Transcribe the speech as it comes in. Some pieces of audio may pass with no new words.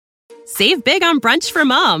Save big on brunch for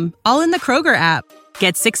mom, all in the Kroger app.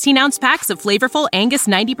 Get 16-ounce packs of flavorful Angus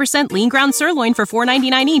 90% lean ground sirloin for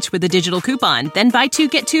 $4.99 each with a digital coupon. Then buy 2,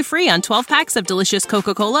 get 2 free on 12 packs of delicious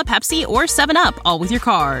Coca-Cola, Pepsi, or 7-Up, all with your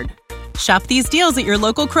card. Shop these deals at your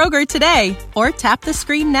local Kroger today, or tap the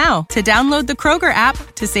screen now to download the Kroger app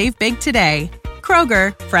to save big today.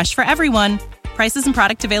 Kroger, fresh for everyone. Prices and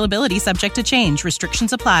product availability subject to change.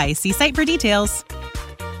 Restrictions apply. See site for details.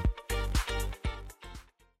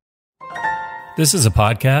 This is a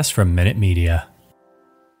podcast from Minute Media.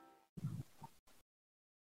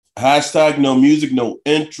 Hashtag no music, no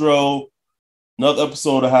intro. Another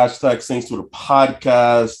episode of Hashtag Saints to the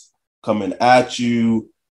podcast coming at you.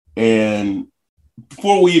 And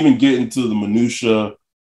before we even get into the minutia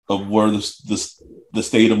of where the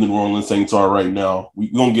state of the New Orleans Saints are right now,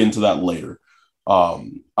 we're gonna get into that later. I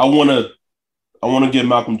want to give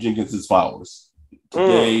Malcolm Jenkins his flowers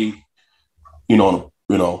today.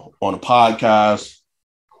 On a podcast,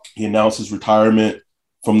 he announced his retirement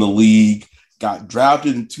from the league. Got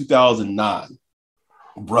drafted in 2009,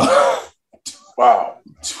 bro. Wow.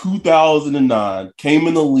 2009, came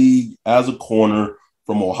in the league as a corner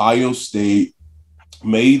from Ohio State,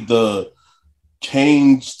 made the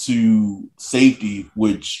change to safety,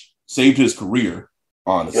 which saved his career,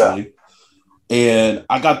 honestly. Yeah. And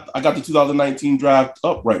I got the 2019 draft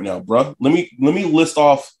up right now, bro. Let me list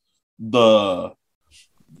off the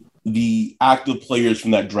active players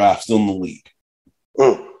from that draft still in the league.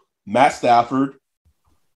 Matt Stafford,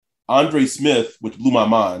 Andre Smith, which blew my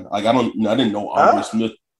mind. Like I didn't know Andre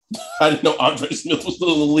Smith. I didn't know Andre Smith was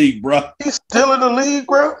still in the league, bro. He's still in the league,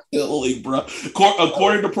 bro. Still in the league, bro.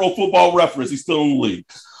 According to Pro Football Reference, he's still in the league.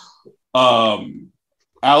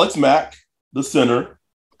 Alex Mack, the center.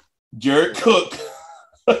 Jared Cook,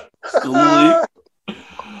 still in the league.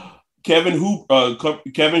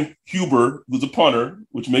 Kevin Huber, who's a punter,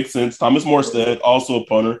 which makes sense. Thomas Morstead, also a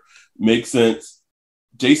punter, makes sense.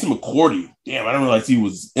 Jason McCourty, damn, I didn't realize he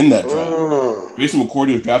was in that draft. Jason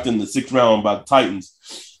McCourty was drafted in the 6th round by the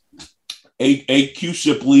Titans. A.Q.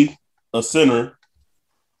 Shipley, a center,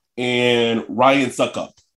 and Ryan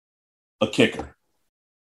Suckup, a kicker.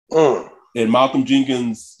 And Malcolm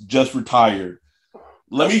Jenkins just retired.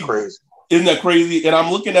 Crazy. Isn't that crazy? And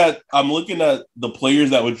I'm looking at the players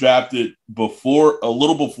that were drafted a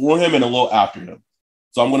little before him and a little after him.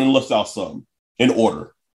 So I'm going to list out some in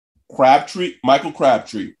order. Michael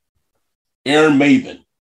Crabtree, Aaron Maven,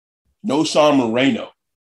 Noshawn Moreno,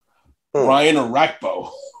 Brian Arakpo,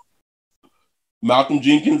 Malcolm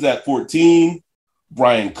Jenkins at 14,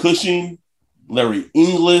 Brian Cushing, Larry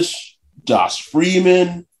English, Josh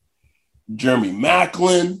Freeman, Jeremy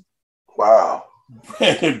Maclin. Wow.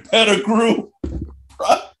 Brandon Pettigrew.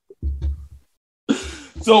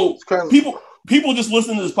 So people just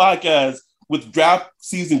listen to this podcast with draft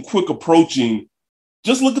season quick approaching.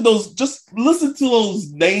 Just look at those. Just listen to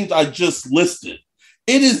those names I just listed.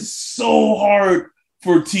 It is so hard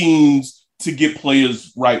for teams to get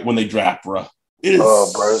players right when they draft, bro. It is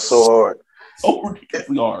bro, it's so hard. So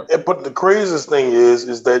ridiculously hard. But the craziest thing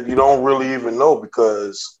is that you don't really even know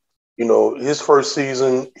because, his first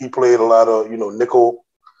season, he played a lot of, nickel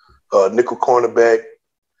cornerback.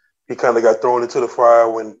 He kind of got thrown into the fire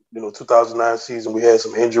when, 2009 season, we had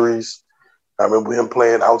some injuries. I remember him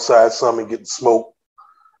playing outside some and getting smoked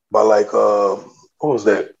by who was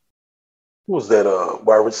that? Who was that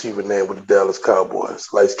wide receiver name with the Dallas Cowboys?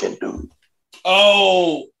 Light-skinned dude.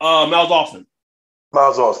 Oh, Miles Austin.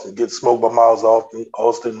 Miles Austin. Gets smoked by Miles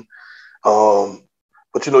Austin.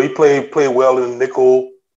 But, he played well in the nickel,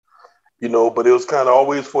 but it was kind of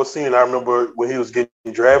always foreseen. I remember when he was getting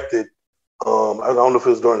drafted, I don't know if it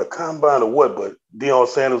was during the combine or what, but Deion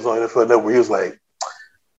Sanders on NFL Network, he was like,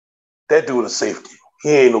 that dude is safety. He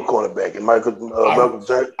ain't no cornerback. And Malcolm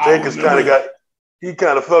Jenkins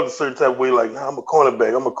kind of felt a certain type of way, like, nah, I'm a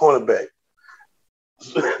cornerback.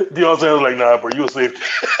 Deion Sanders was like, nah, bro, you a safety.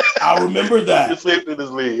 I remember that. You're safety in this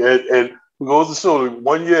league. And it goes to show that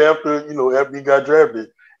 1 year after he got drafted,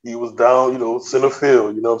 he was down, center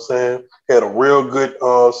field, you know what I'm saying? Had a real good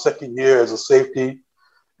second year as a safety,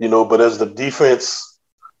 but as the defense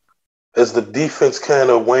kind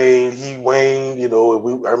of waned, he waned, I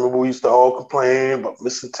remember we used to all complain about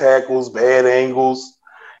missing tackles, bad angles,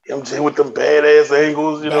 MJ with them badass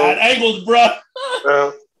angles, Bad angles, bro.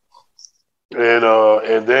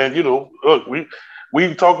 And then, look,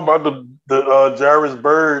 we talk about the Jairus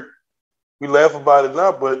Byrd. We laugh about it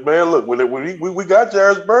now, but man, look, when we got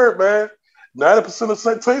Jairus Byrd, man, 90% of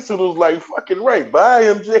Saints was like, fucking right. Bye,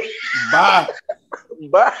 MJ. Bye.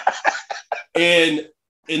 Bye. And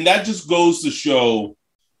that just goes to show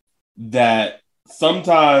that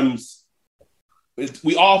sometimes it's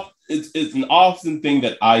it's an often thing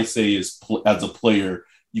that I say is as a player,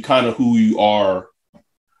 you kind of who you are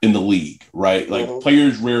in the league, right? Like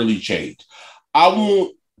players rarely change. I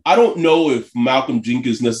don't know if Malcolm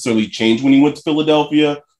Jenkins necessarily changed when he went to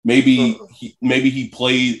Philadelphia. Maybe he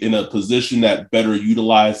played in a position that better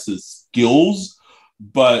utilized his skills.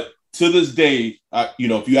 But to this day,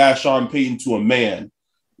 if you ask Sean Payton to a man,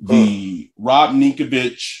 the Rob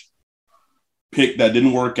Ninkovich pick that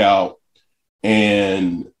didn't work out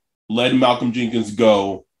and letting Malcolm Jenkins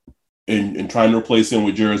go and trying to replace him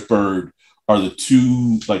with Jairus Byrd are the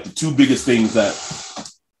two biggest things that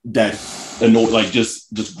annoy, like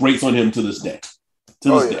just grates on him to this day.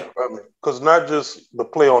 Day. Because not just the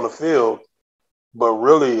play on the field, but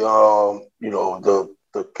really, the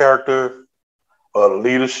character, the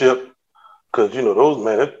leadership. Because, those,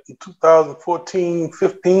 man, 2014,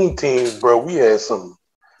 15 teams, bro, we had some.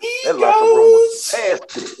 That locker room was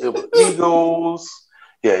nasty. It was egos.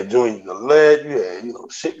 You had Junior Gillette. You had,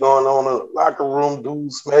 shit going on in the locker room.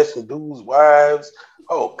 Dudes smashing dudes' wives.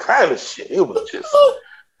 All kind of shit.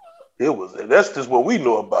 That's just what we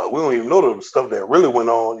know about. We don't even know the stuff that really went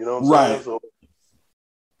on, you know what I'm saying?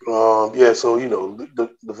 So,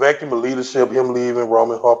 the vacuum of leadership, him leaving,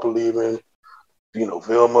 Roman Harper leaving,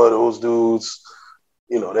 Vilma, those dudes,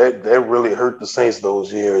 that really hurt the Saints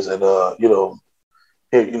those years. And,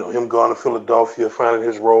 him going to Philadelphia, finding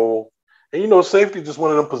his role. And, safety just one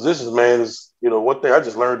of them positions, man, is, one thing I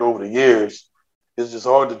just learned over the years is just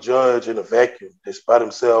hard to judge in a vacuum. They by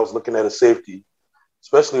themselves looking at a safety,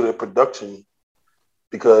 especially their production,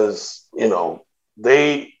 because,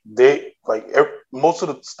 they most of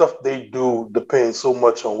the stuff they do depends so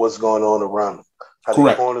much on what's going on around them. How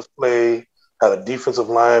the corners play, how the defensive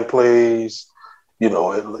line plays,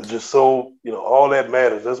 it just so, all that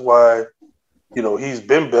matters. That's why, he's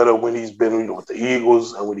been better when he's been, with the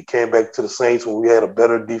Eagles and when he came back to the Saints when we had a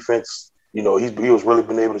better defense. He was really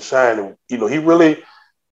been able to shine. And, he really,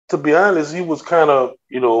 to be honest, he was kind of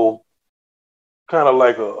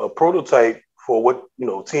like a prototype for what,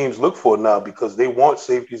 teams look for now, because they want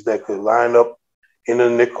safeties that could line up in a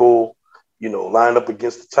nickel, line up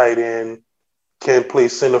against the tight end, can play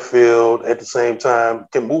center field at the same time,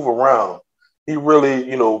 can move around. He really,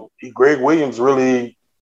 Greg Williams really,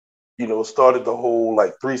 started the whole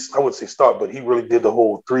I wouldn't say start, but he really did the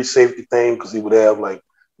whole three safety thing, because he would have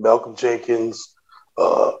Malcolm Jenkins,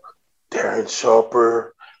 Darren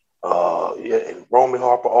Sharper, and Roman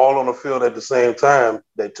Harper all on the field at the same time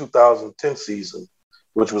that 2010 season,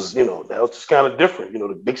 which was, that was just kind of different,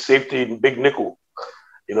 the big safety and big nickel,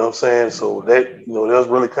 you know what I'm saying? So that, that was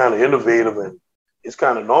really kind of innovative, and it's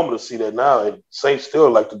kind of normal to see that now. And Saints still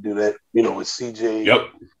like to do that, with CJ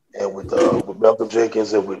and with Malcolm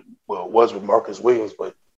Jenkins and with Marcus Williams,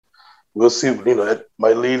 but we'll see, that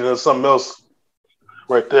might lead into something else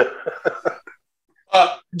right there.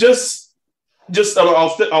 I'll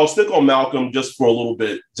stick on Malcolm just for a little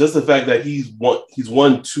bit. Just the fact that he's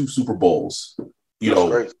won 2 Super Bowls.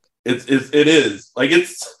 It is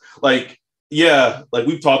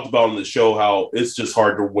we've talked about on the show how it's just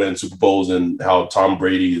hard to win Super Bowls, and how Tom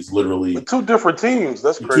Brady is literally with 2 different teams.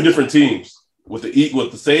 That's crazy. 2 different teams with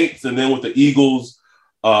the Saints and then with the Eagles.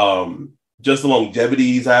 Just the longevity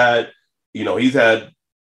he's had. He's had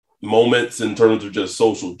moments in terms of just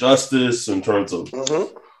social justice, in terms of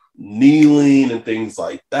kneeling and things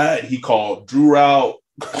like that. He called Drew out,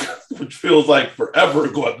 which feels like forever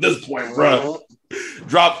ago at this point, bro.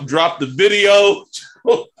 Drop the video.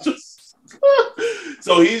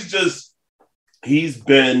 So he's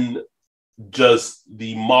been just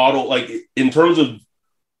the model, in terms of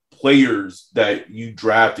players that you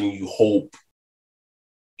draft and you hope.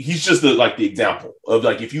 He's just the example of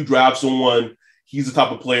if you draft someone, he's the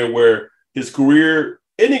type of player where his career,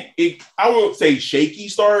 and I won't say shaky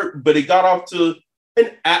start, but it got off to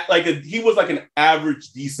he was an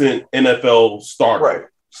average, decent NFL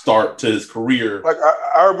starter start to his career.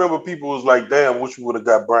 I remember people was like, "Damn, wish we would have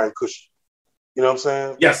got Brian Cushing." You know what I'm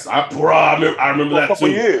saying? Yes, I remember that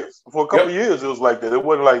too. For a couple of years, it was like that. It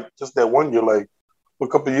wasn't just that one year. For a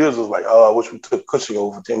couple of years, it was I wish we took Cushing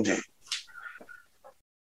over Tim J.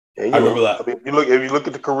 And, I remember that. I mean, if you look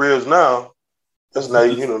at the careers now, that's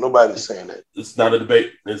not nobody's saying that. It's not a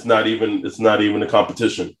debate. It's not even a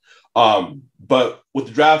competition. But with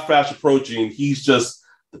the draft fast approaching, he's just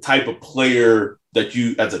the type of player that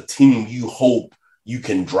you, as a team, you hope you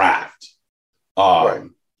can draft. Right.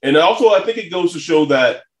 And also, I think it goes to show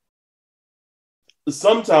that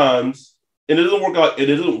sometimes, and it doesn't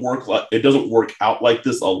work out like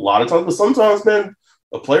this a lot of times, but sometimes, man,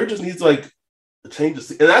 a player just needs a change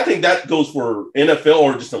of, and I think that goes for NFL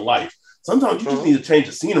or just in life. Sometimes you just need to change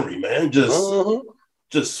the scenery, man. Just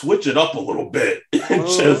just switch it up a little bit and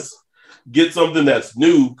just get something that's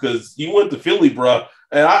new, because he went to Philly, bro.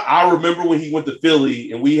 And I remember when he went to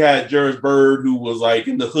Philly and we had Jarvis Bird, who was like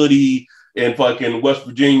in the hoodie in fucking West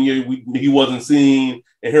Virginia. He wasn't seen.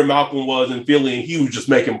 And here Malcolm was in Philly, and he was just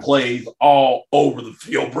making plays all over the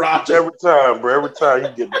field, bro. Every time, bro. Every time he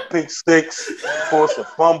get the pick six, force the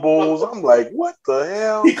fumbles. I'm like, what the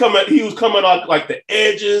hell? He was coming off like the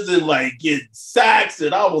edges and like getting sacks,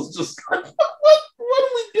 and I was just like, what do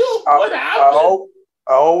we do? What happened?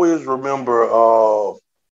 I always remember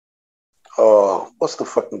what's the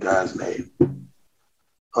fucking guy's name?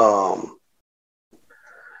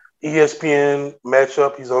 ESPN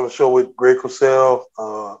matchup. He's on the show with Greg Cosell.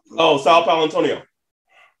 Sal Paolantonio.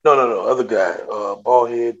 No, other guy.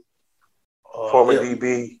 Ballhead, former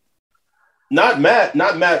DB. Not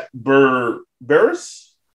Matt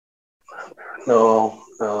Burris? No.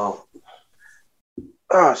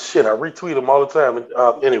 Ah, shit, I retweet him all the time.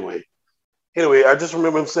 Anyway, I just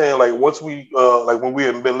remember him saying, like, once we, like, when we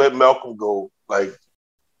had let Malcolm go, like,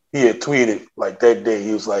 he had tweeted, like, that day,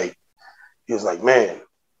 he was like, man,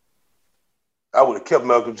 I would have kept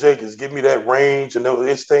Malcolm Jenkins. Give me that range and those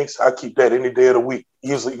instincts. I keep that any day of the week. He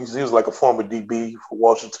was like a former DB for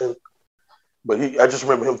Washington. But I just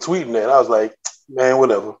remember him tweeting that. And I was like, man,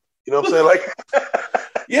 whatever. You know what I'm saying? Like,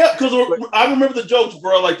 yeah, because I remember the jokes,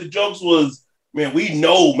 bro. Like, the jokes was, man, we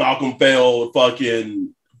know Malcolm failed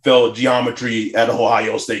geometry at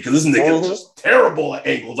Ohio State because this nigga is just terrible at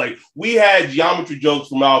angles. Like, we had geometry jokes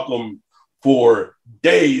from Malcolm for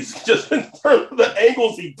days, just in terms of the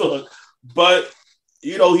angles he took. But,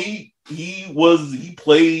 you know, he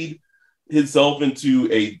played himself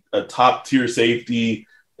into a top tier safety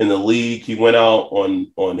in the league. He went out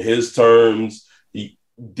on his terms. He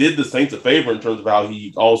did the Saints a favor in terms of how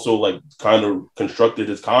he also like kind of constructed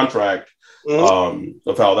his contract,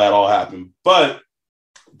 of how that all happened. But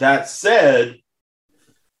that said,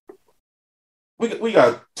 we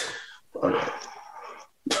got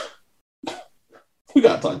we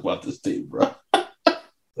got to talk about this team, bro.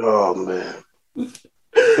 Oh man,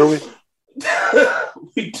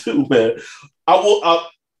 we do, man. I will.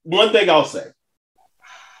 One thing I'll say,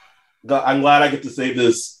 I'm glad I get to say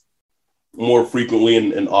this more frequently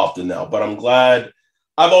and often now. But I'm glad.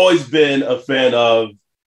 I've always been a fan of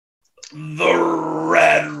the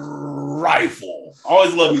Red Rifle. I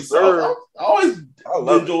always love me so. I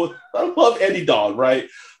love Andy Dalton. Right.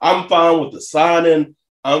 I'm fine with the signing.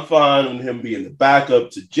 I'm fine with him being the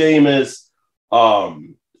backup to Jameis.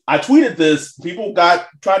 I tweeted this. People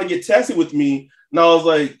tried to get testy with me, and I was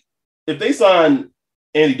like, if they sign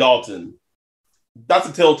Andy Dalton, that's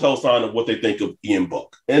a telltale sign of what they think of Ian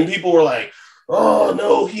Book. And people were like, oh,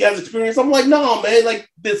 no, he has experience. I'm like, no, man. Like,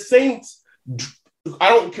 the Saints, I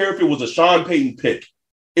don't care if it was a Sean Payton pick.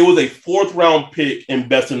 It was a 4th-round pick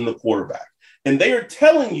invested in the quarterback. And they are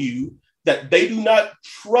telling you that they do not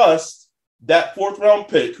trust that 4th-round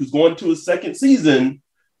pick who's going to his second season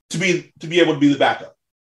to be able to be the backup.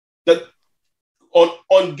 That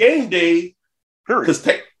on game day, because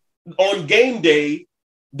on game day,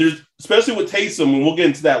 there's, especially with Taysom, and we'll get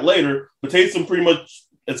into that later, but Taysom pretty much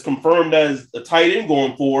is confirmed as a tight end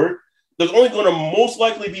going forward. There's only going to most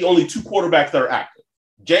likely be only 2 quarterbacks that are active,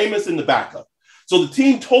 Jameis and the backup. So the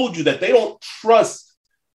team told you that they don't trust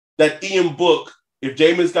that Ian Book, if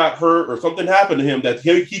Jameis got hurt or something happened to him, that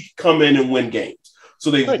he could come in and win games.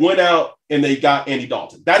 So they went out and they got Andy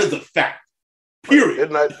Dalton. That is a fact. Period.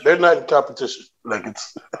 They're not in competition. Like,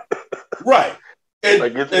 it's right. And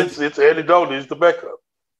like it's Andy Dalton is the backup.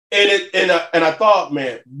 And I thought,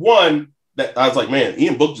 man, one that I was like, man,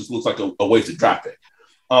 Ian Book just looks like a wasted draft pick.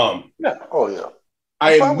 Yeah. Oh yeah.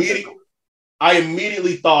 I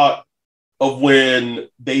immediately thought of when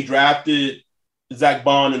they drafted Zach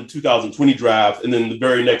Bond in the 2020 draft, and then the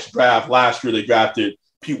very next draft last year they drafted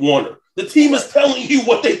Pete Warner. The team is telling you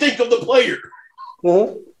what they think of the player.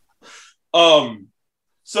 Mm-hmm.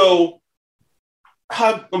 So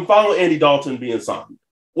I'm fine with Andy Dalton being signed.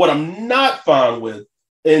 What I'm not fine with,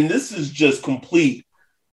 and this is just complete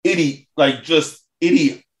idiotic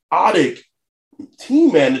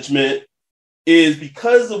team management, is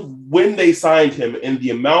because of when they signed him and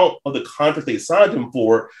the amount of the contract they signed him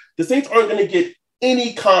for, the Saints aren't going to get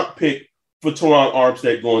any comp pick for Teron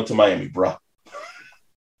Armstead going to Miami, bro.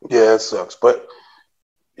 Yeah, it sucks. But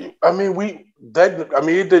I mean,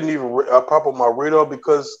 it didn't even pop on my radar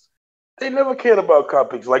because they never cared about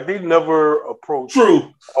comp picks. Like, they never approached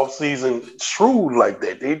off-season shrewd like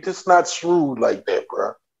that. They just not shrewd like that,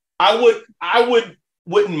 bro. I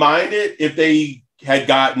wouldn't mind it if they had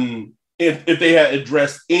gotten if they had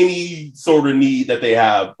addressed any sort of need that they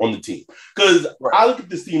have on the team. Because I look at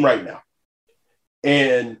this team right now.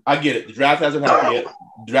 And I get it. The draft hasn't happened yet.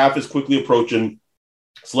 The draft is quickly approaching.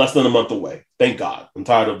 It's less than a month away. Thank God. I'm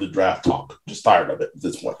tired of the draft talk. Just tired of it at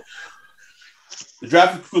this point. The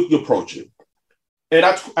draft is quickly approaching. And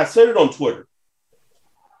I said it on Twitter.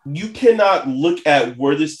 You cannot look at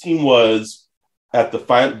where this team was at the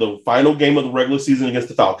final game of the regular season against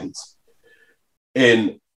the Falcons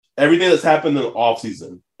and everything that's happened in the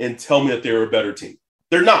offseason and tell me that they're a better team.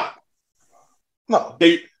 They're not. No.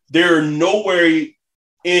 They're nowhere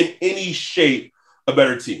in any shape a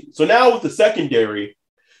better team. So now with the secondary,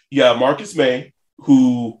 you have Marcus May,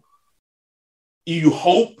 who you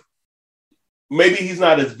hope maybe he's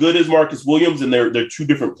not as good as Marcus Williams, and they're two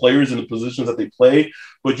different players in the positions that they play,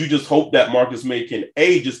 but you just hope that Marcus May can,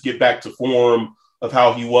 just get back to form of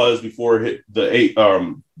how he was before he hit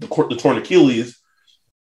the torn Achilles.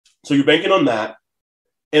 So you're banking on that.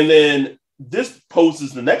 And then this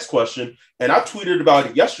poses the next question, and I tweeted about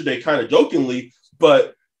it yesterday kind of jokingly,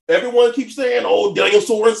 but everyone keeps saying, oh, Daniel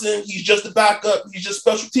Sorensen, he's just a backup. He's just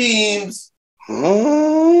special teams.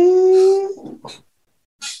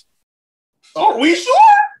 Are we sure?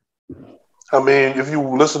 I mean, if you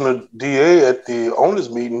listen to DA at the owners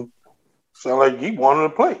meeting, sound like he wanted to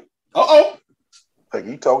play. Uh-oh. Like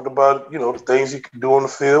he talked about, the things he can do on the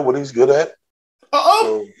field, what he's good at.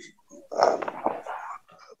 Uh-oh. So,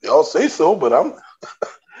 y'all say so, but I'm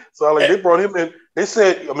 – so like they brought him in. They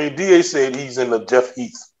said – DA said he's in the Jeff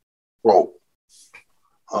Heath role.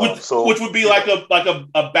 Which would be like a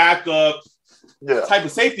backup type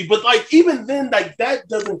of safety. But, even then, that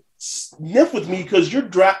doesn't sniff with me because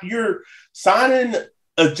you're signing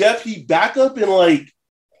a Jeff Heath backup and,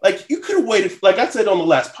 you could have waited, like I said on the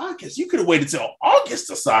last podcast, you could have waited till August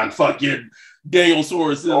to sign fucking Daniel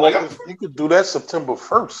Sorensen. You could do that September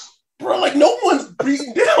 1st. Bro, no one's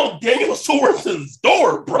beating down Daniel Sorensen's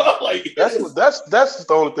door, bro. That's the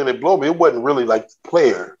only thing that blew me. It wasn't really the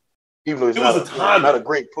player, even though he's not a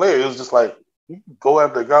great player. It was just you can go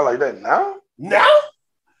after a guy like that now? Now?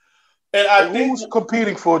 And I think who's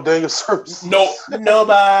competing for Daniel Sorensen? No,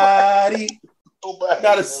 nobody.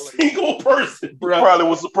 Not a single person, bro. You probably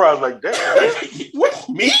was surprised that. What,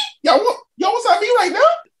 me? Y'all what's on me right now?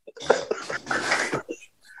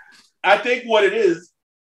 I think what it is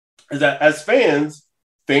that as fans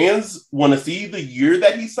want to see the year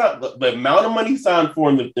that he signed, the amount of money he signed for,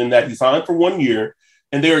 and that he signed for 1 year,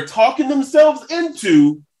 and they're talking themselves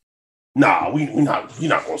into, we're not going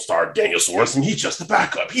to start Daniel Sorensen. He's just a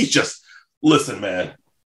backup. Listen, man.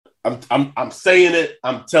 I'm saying it.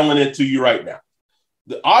 I'm telling it to you right now.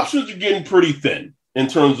 The options are getting pretty thin in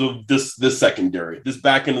terms of this secondary, this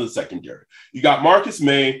back end of the secondary. You got Marcus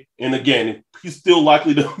May, and again, he's still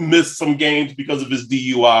likely to miss some games because of his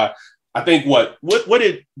DUI. I think what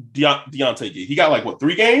did Deontay get? He got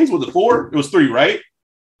 3 games? Was it 4? It was 3, right?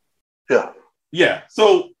 Yeah. Yeah.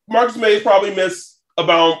 So Marcus May probably missed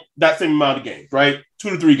about that same amount of games, right? 2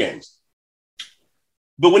 to 3 games.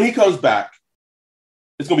 But when he comes back,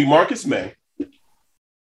 it's going to be Marcus May.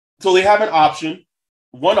 So they have an option.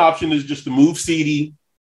 One option is just to move CD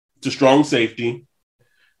to strong safety.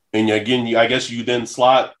 And again, I guess you then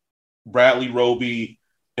slot Bradley Roby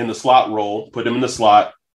in the slot role, put him in the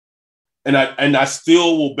slot. And I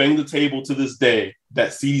still will bang the table to this day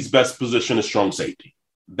that CD's best position is strong safety.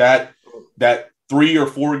 That 3 or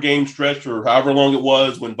 4 game stretch or however long it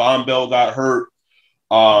was when Von Bell got hurt,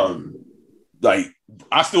 I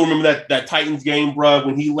still remember that Titans game, bro,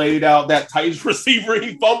 when he laid out that Titans receiver,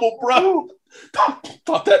 he fumbled, bro.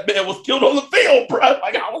 Thought that man was killed on the field, bro. I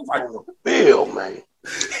was like, on the field, man.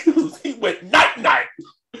 He went night.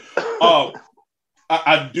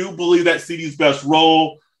 I do believe that CD's best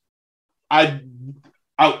role.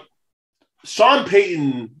 Sean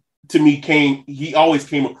Payton to me he always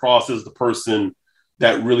came across as the person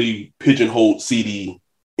that really pigeonholed CD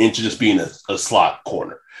into just being a slot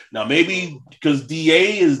corner. Now, maybe because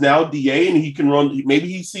DA is now DA and he can run,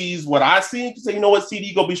 maybe he sees what I see and can say, you know what,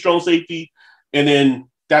 CD, go be strong safety. And then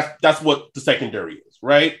that's what the secondary is,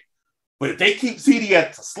 right? But if they keep CD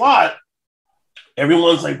at the slot,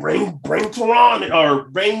 everyone's like, bring Tyrann or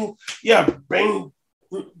bring Tyrann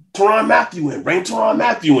Mathieu in. Bring Tyrann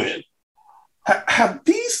Mathieu in. Have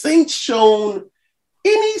these Saints shown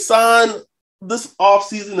any sign this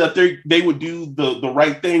offseason that they would do the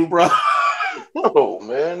right thing, bro? No,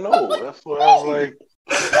 man, no. That's what I was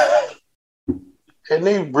like. And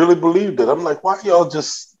they really believed it. I'm like, why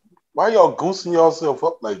y'all goosing yourself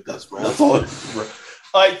up like this, man? That's all. So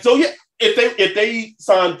yeah, if they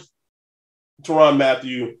signed Tyrann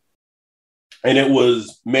Mathieu and it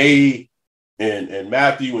was May and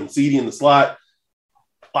Mathieu and CD in the slot,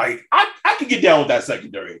 I could get down with that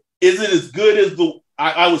secondary. Is it as good as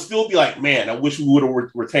I would still be like, man, I wish we would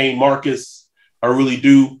have retained Marcus. I really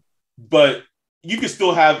do. But you could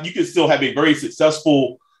still have a very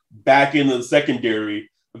successful back end of the secondary,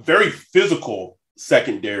 a very physical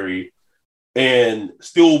secondary, and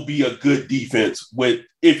still be a good defense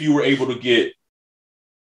if you were able to get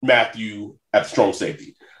Matthew at the strong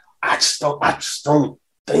safety. I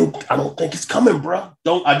don't think it's coming, bro.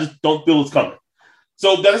 I just don't feel it's coming.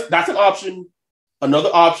 So that's an option. Another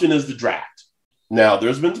option is the draft. Now,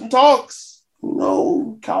 there's been some talks.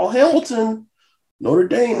 Kyle Hamilton, Notre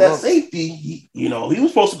Dame, that safety, he was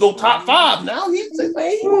supposed to go top 5. Now he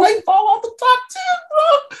might fall off the top 10,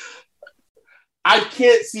 bro. I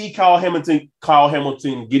can't see Kyle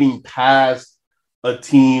Hamilton getting past a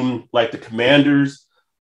team like the Commanders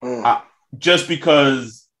just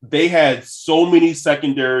because they had so many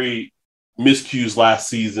secondary miscues last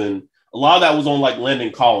season. A lot of that was on like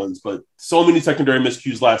Landon Collins, but so many secondary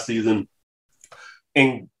miscues last season.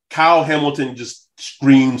 And Kyle Hamilton just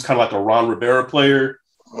screams kind of like a Ron Rivera player.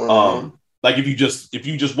 Like if you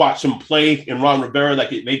just watch him play and Ron Rivera, like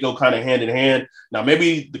they go kind of hand in hand. Now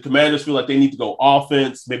maybe the Commanders feel like they need to go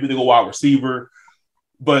offense, maybe they go wide receiver,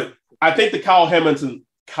 but I think the Kyle Hamilton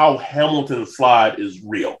slide is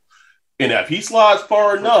real. And if he slides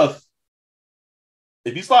far enough,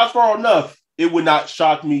 it would not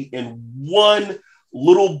shock me in one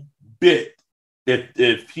little bit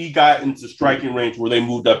if he got into striking range where they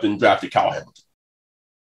moved up and drafted Kyle Hamilton.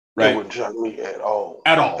 Right? It wouldn't shock me at all.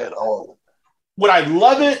 At all. Would I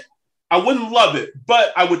love it? I wouldn't love it,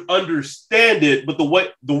 but I would understand it. But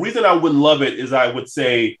the reason I wouldn't love it is I would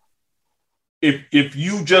say if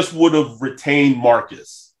you just would have retained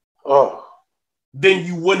Marcus, then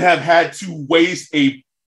you wouldn't have had to waste a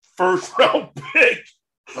first round pick.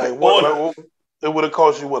 Like what? It would have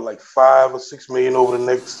cost you like $5 or $6 million over the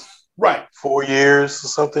next 4 years or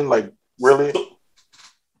something. Like really?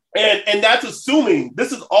 And that's assuming.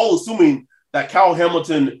 This is all assuming that Kyle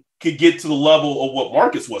Hamilton could get to the level of what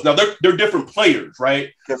Marcus was. Now they're different players,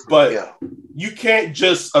 right? But you can't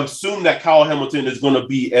just assume that Kyle Hamilton is going to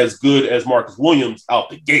be as good as Marcus Williams out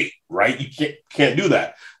the gate, right? You can't do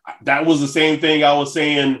that. That was the same thing I was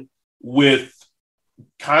saying with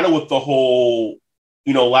the whole,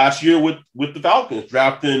 last year with the Falcons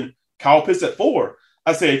drafting Kyle Pitts at 4.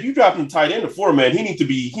 I said if you draft him tight end at 4, man, he needs to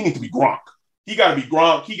be Gronk. He got to be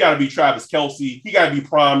Gronk. He got to be Travis Kelce. He got to be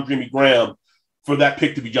prime Jimmy Graham for that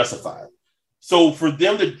pick to be justified. So for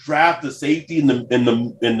them to draft the safety in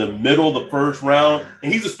the middle of the first round,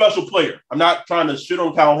 and he's a special player. I'm not trying to shit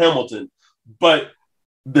on Kyle Hamilton, but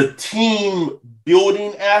the team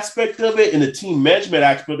building aspect of it and the team management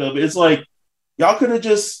aspect of it, it's like y'all could have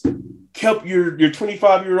just kept your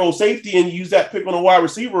 25-year-old safety and used that pick on a wide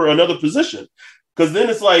receiver or another position. Because then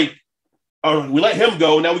it's like, we let him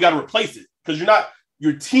go, now we got to replace it. Because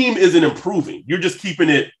your team isn't improving. You're just keeping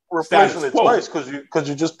it replacing it twice because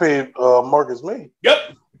you just paid Marcus May.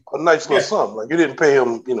 Yep. A nice little sum. Like you didn't pay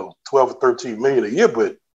him, 12 or 13 million a year,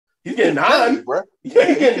 but he's getting 9, bro. Yeah,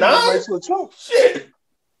 he's getting 9. Nice little chunk. Shit.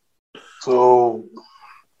 So,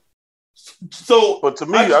 but to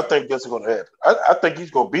me, I think that's going to happen. I think he's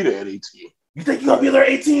going to be there at 18. You think he's going to be there at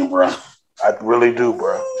 18, bro? I really do,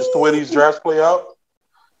 bro. Just the way these drafts play out.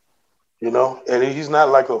 And he's not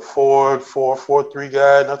like a 4.3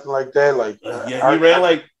 guy, nothing like that. Like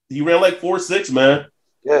he ran like 4.6, man.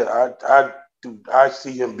 Yeah, I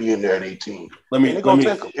see him being there at 18. They're gonna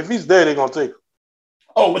take him. If he's there, they're gonna take him.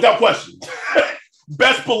 Oh, without question.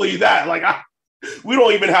 Best believe that. We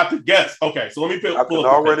don't even have to guess. Okay, so let me pull I can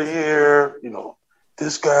already hear,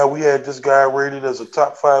 this guy. We had this guy rated as a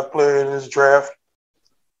top 5 player in this draft.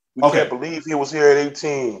 We can't believe he was here at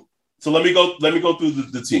 18. So let me go through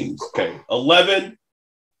the teams. Okay. 11,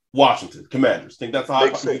 Washington Commanders. Think that's how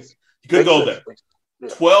you could go there. Yeah.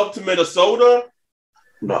 12 to Minnesota.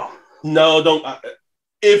 No, don't.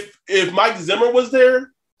 If Mike Zimmer was there,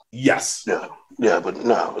 yes. Yeah, but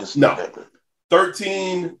no, it's no. Not happening.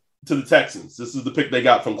 13 to the Texans. This is the pick they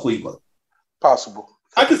got from Cleveland. Possible.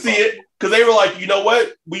 I could see it because they were like, you know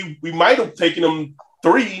what, we might have taken him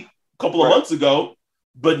 3 a couple of months ago.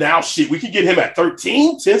 But now, we could get him at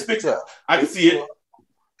 13, 10 picks. Yeah. I can see it.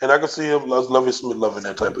 And I can see him, Lovie Smith loving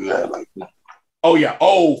that type of guy. Oh, yeah.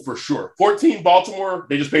 Oh, for sure. 14, Baltimore,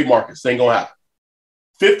 they just paid Marcus. Ain't going to happen.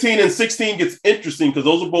 15 and 16 gets interesting because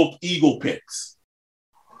those are both Eagle picks.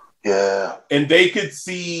 Yeah. And they could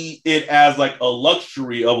see it as like a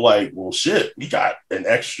luxury of well, shit, we got 2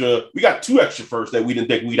 extra firsts that we didn't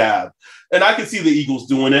think we'd have. And I could see the Eagles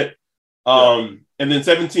doing it. And then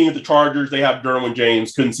 17 with the Chargers, they have Derwin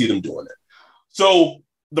James. Couldn't see them doing it. So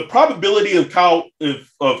the probability of Kyle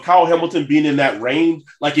Hamilton being in that range,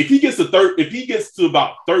 like if he gets to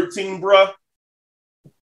about 13, bruh,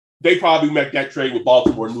 they probably make that trade with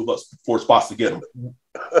Baltimore and move up 4 spots to get him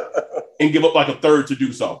and give up like a third to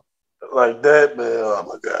do so. Like that, man. Oh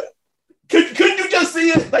my God. Couldn't you just see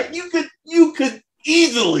it? Like you could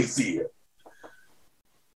easily see it.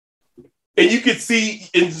 And you could see,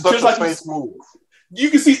 and just like you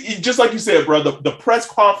can see, just like you said, bro, the press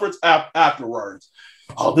conference afterwards.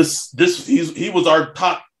 Oh, he was our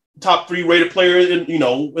top 3 rated player in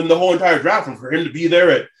the whole entire draft. And for him to be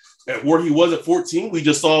there at where he was at 14, we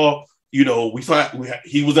just saw, he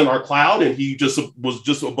was in our cloud, and he was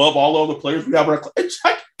just above all other players we have in our cloud.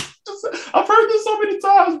 I've heard this so many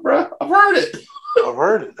times, bro. I've heard it.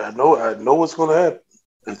 I know what's going to happen.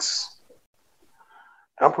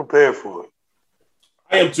 I'm prepared for it.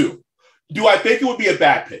 I am too. Do I think it would be a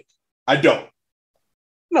bad pick? I don't.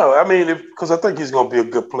 No, I mean, because I think he's going to be a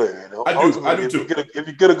good player. I do too. If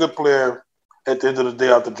you get a good player at the end of the day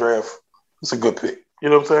out the draft, it's a good pick. You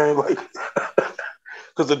know what I'm saying? Like,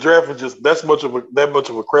 because the draft is just that much of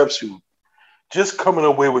a crapshoot. Just coming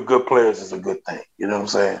away with good players is a good thing. You know what I'm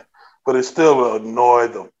saying? But it still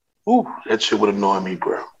annoyed them. Ooh, that shit would annoy me,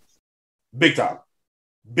 bro. Big time.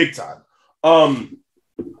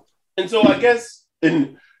 And so I guess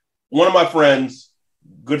one of my friends,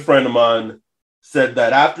 good friend of mine, said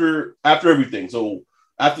that after everything, so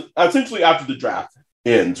after the draft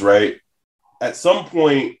ends, right? At some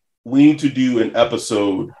point, we need to do an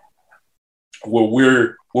episode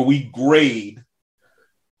where we grade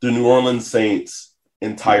the New Orleans Saints'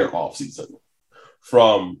 entire offseason,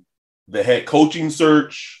 from the head coaching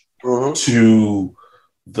search to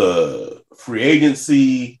the free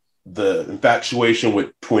agency, the infatuation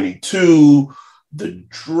with 22, the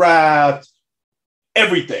draft,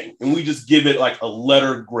 everything. And we just give it like a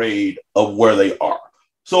letter grade of where they are.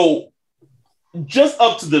 So just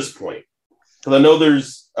up to this point, because I know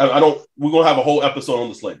we're going to have a whole episode on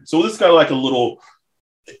this later. So this is kind of like a little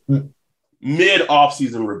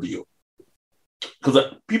mid-off-season review.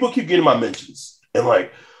 Because people keep getting my mentions and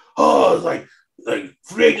like, oh, it's like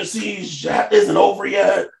free agency isn't over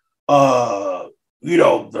yet.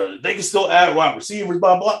 They can still add wide receivers,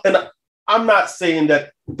 blah, blah. And I'm not saying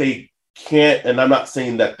that they can't, and I'm not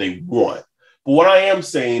saying that they want. But what I am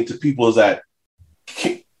saying to people is that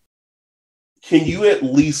can you at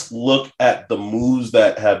least look at the moves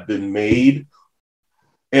that have been made?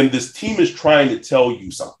 And this team is trying to tell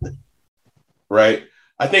you something, right?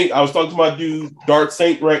 I think I was talking to my dude, Dart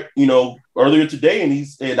Saint, right, earlier today, and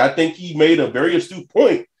I think he made a very astute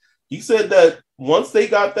point. He said that once they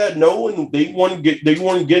got that no, and they want to get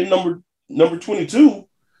number 22,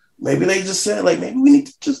 maybe they just said, like, maybe we need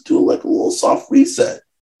to just do like a little soft reset,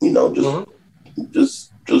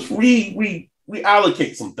 just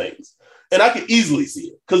reallocate some things. And I could easily see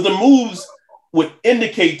it because the moves would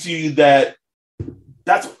indicate to you that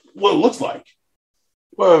that's what it looks like.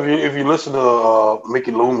 Well, if you listen to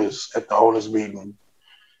Mickey Loomis at the owners meeting,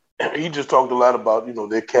 he just talked a lot about,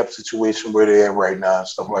 their cap situation, where they're at right now and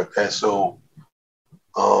stuff like that. So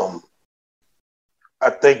I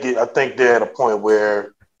think they're at a point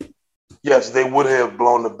where, yes, they would have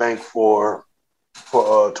blown the bank for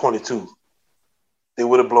 22. They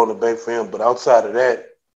would have blown the bank for him. But outside of that,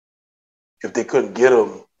 if they couldn't get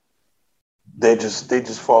him, they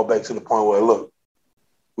just fall back to the point where, look,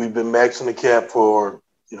 we've been maxing the cap for,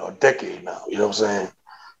 a decade now. You know what I'm saying?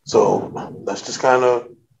 So let's just kind of,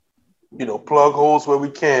 plug holes where we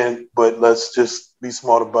can, but let's just be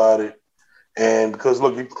smart about it. And because,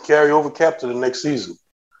 look, you can carry over cap to the next season.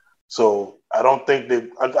 So I don't think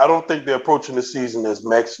they're approaching the season as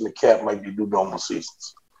maxing the cap like they do normal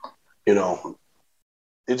seasons. They haven't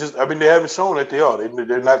shown that they are.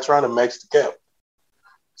 They're not trying to max the cap.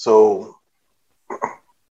 So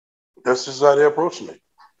that's just how they're approaching it.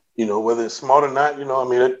 Whether it's smart or not,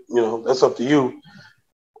 that's up to you.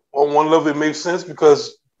 On one level, it makes sense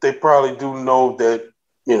because they probably do know that,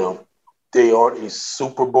 they aren't a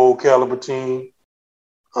Super Bowl caliber team.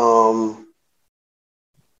 But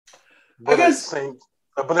at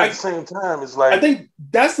the same time, it's like, I think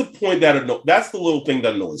that's the point that's the little thing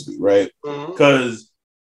that annoys me, right? Because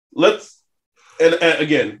and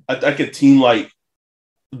again, I think a team like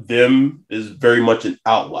them is very much an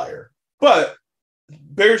outlier, but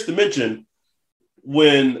bears to mention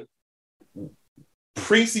when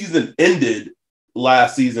preseason ended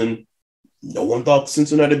last season, no one thought the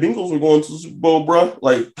Cincinnati Bengals were going to the Super Bowl, bro.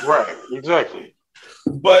 Like, right, exactly.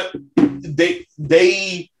 But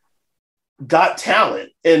they got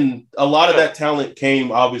talent, and a lot of that talent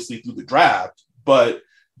came obviously through the draft. But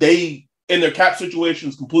they and their cap situation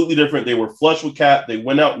is completely different. They were flush with cap. They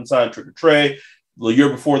went out and signed Trick or Trey. The year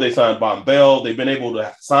before they signed Von Bell. They've been able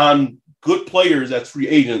to sign good players as free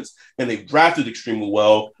agents, and they've drafted extremely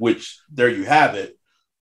well, which there you have it.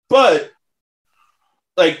 But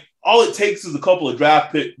like all it takes is a couple of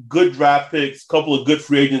good draft picks, a couple of good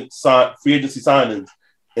free agency signings,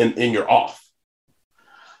 and you're off.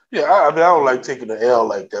 Yeah, I mean, I don't like taking the L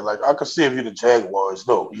like that. Like, I could see if you're the Jaguars.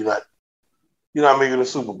 No, you're not making the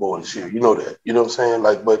Super Bowl this year. You know that. You know what I'm saying?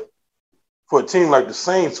 Like, but for a team like the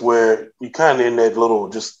Saints, where you're kind of in that little,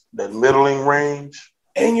 just that middling range,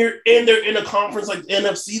 and they're in a conference like the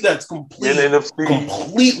NFC that's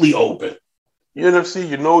completely open. The NFC,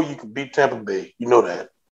 you know, you could beat Tampa Bay. You know that.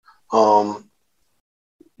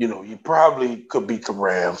 You know, you probably could beat the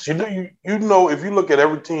Rams. You know, if you look at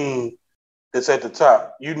every team that's at the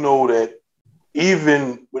top, you know that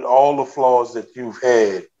even with all the flaws that you've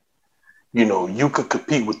had, you know, you could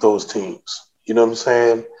compete with those teams. You know what I'm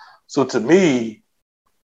saying? So to me,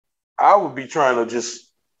 I would be trying to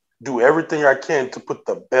just do everything I can to put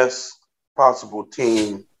the best possible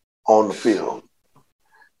team on the field.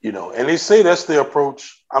 You know, and they say that's their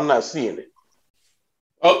approach. I'm not seeing it.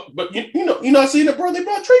 Oh, but you know, you're not seeing it, bro. They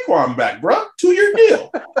brought Tre'Quan back, bro. 2-year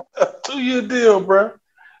deal. 2-year deal, bro.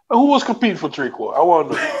 Who was competing for Tre'Quan? I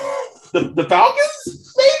want to know. the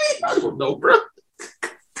Falcons, maybe? I don't know, bro.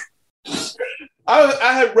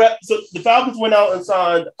 So the Falcons went out and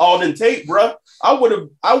signed Alden Tate, bro. I would have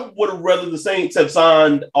rather the Saints have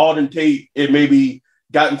signed Alden Tate and maybe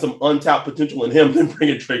gotten some untapped potential in him than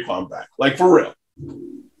bringing Tre'Quan back. Like, for real.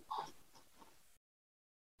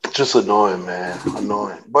 Just annoying, man.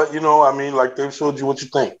 Annoying. But, you know, I mean, like, they've showed you what you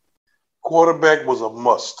think. Quarterback was a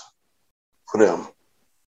must for them.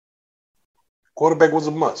 Quarterback was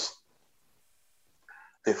a must.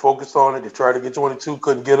 They focused on it. They tried to get 22,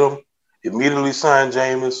 couldn't get him. Immediately signed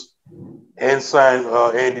Jameis and signed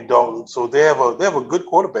Andy Dalton. So they have a good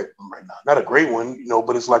quarterback room right now. Not a great one, you know,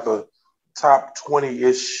 but it's like a top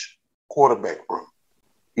 20-ish quarterback room,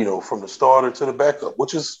 you know, from the starter to the backup,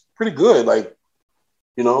 which is pretty good. Like,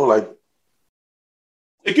 you know, like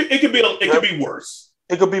it could be worse.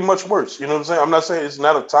 It could be much worse. You know what I'm saying? I'm not saying it's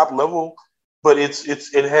not a top level, but it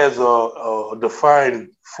has a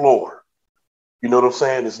defined floor. You know what I'm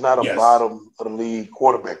saying? It's not a bottom of the league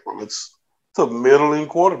quarterback room. It's a middling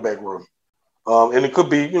quarterback room. And it could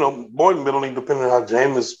be, you know, more than middling depending on how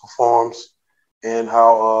Jameis performs and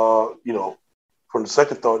how, you know, from the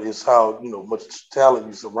second thought is how, you know, much talent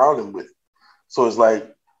you surround him with. So it's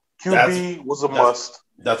like QB was a must.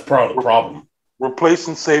 That's part of the problem.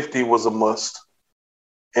 Replacing safety was a must.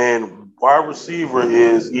 And wide receiver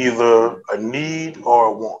is either a need or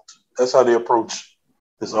a want. That's how they approach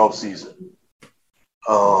this offseason.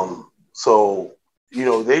 So, you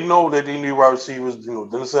know, they know that they need wide receivers. You know,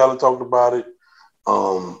 Dennis Allen talked about it.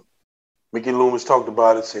 Mickey Loomis talked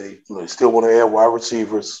about it, said they still want to add wide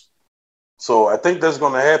receivers. So I think that's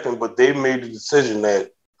going to happen, but they made the decision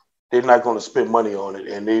that they're not going to spend money on it.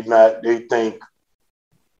 And they think,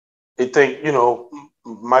 you know,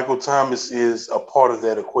 Michael Thomas is a part of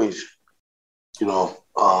that equation, you know,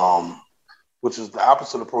 which is the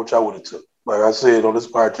opposite approach I would have took. Like I said on this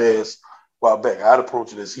podcast a while back, I'd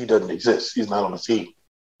approach it as he doesn't exist. He's not on the team.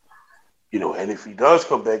 You know, and if he does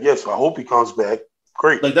come back, yes, I hope he comes back.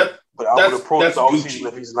 Great. Like that, but I would approach the offseason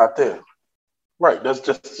if he's not there. Right. That's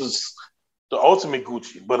just the ultimate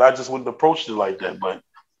Gucci. But I just wouldn't approach it like that. But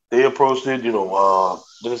they approached it, you know,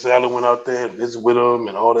 Dennis Allen went out there and visited with him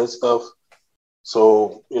and all that stuff.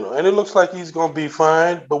 So, you know, and it looks like he's going to be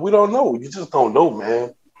fine, but we don't know. You just don't know,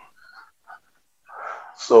 man.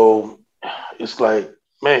 So it's like,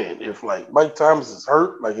 man, if like Mike Thomas is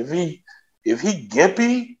hurt, like if he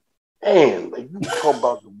gimpy, man, like you talk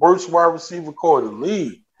about the worst wide receiver core in the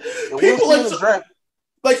league. And people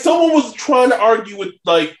like someone was trying to argue with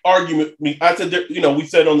me. I said, you know, we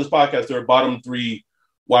said on this podcast they're a bottom 3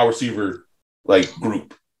 wide receiver like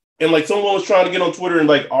group, and like someone was trying to get on Twitter and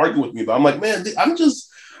like argue with me, but I'm like, man, I'm just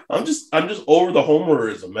over the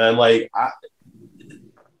homerism, man. Like I'm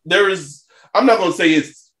not going to say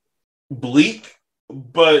it's bleak,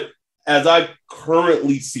 but as I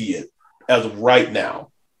currently see it, as of right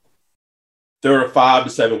now, they're a 5 to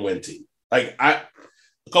 7 win team. Like a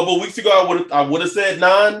couple of weeks ago, I would have said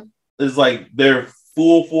 9 is like their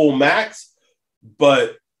full max,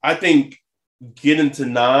 but I think getting to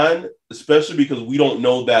 9, especially because we don't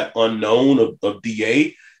know that unknown of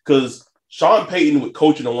DA, because Sean Payton with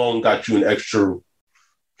coaching alone got you an extra,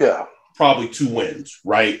 probably 2 wins,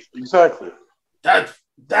 right? Exactly.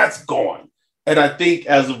 That's gone. And I think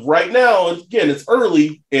as of right now, again, it's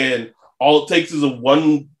early, and all it takes is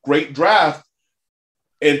one great draft.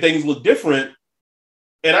 and things look different.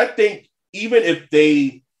 And I think even if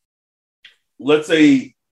they, let's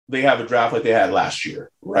say they have a draft like they had last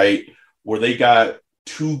year, right? Where they got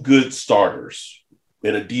two good starters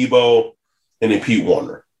in a Debo and a Pete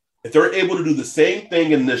Warner. If they're able to do the same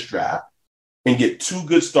thing in this draft and get two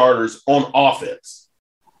good starters on offense,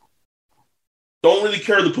 don't really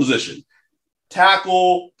care the position.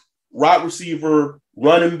 Tackle, wide receiver,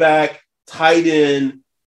 running back, tight end.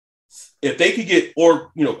 If they could get,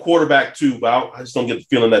 or, quarterback too, but I just don't get the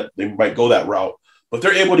feeling that they might go that route. But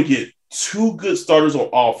they're able to get two good starters on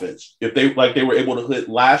offense. If they were able to hit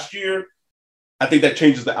last year, I think that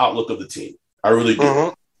changes the outlook of the team. I really do.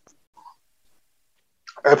 Mm-hmm.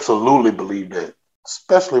 Absolutely believe that,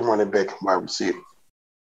 especially running back and wide receiver.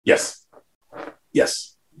 Yes.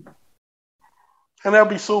 And that'd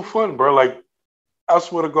be so fun, bro. Like, I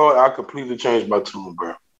swear to God, I completely changed my tune,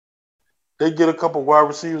 bro. They get a couple wide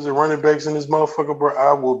receivers and running backs in this motherfucker, bro.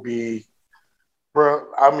 I will be, bro.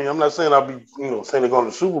 I mean, I'm not saying I'll be, saying they're going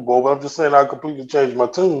to the Super Bowl, but I'm just saying I'll completely change my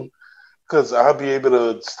tune because I'll be able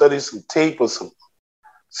to study some tape or some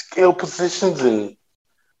skill positions and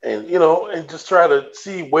just try to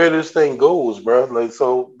see where this thing goes, bro. Like,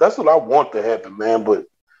 so that's what I want to happen, man. But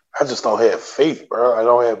I just don't have faith, bro. I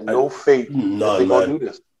don't have no faith that they're going to do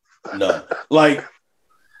this. None. Like,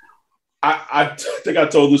 I think I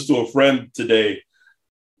told this to a friend today.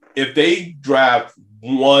 If they draft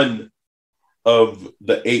one of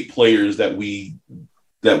the 8 players that we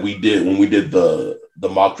did when we did the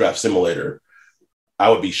mock draft simulator, I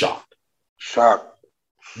would be shocked. Shocked.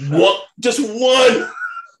 Just one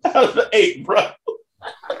out of the 8, bro.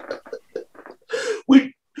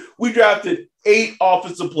 We drafted 8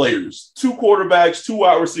 offensive players, 2 quarterbacks, 2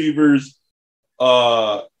 wide receivers,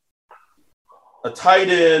 a tight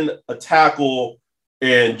end, a tackle,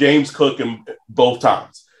 and James Cook in both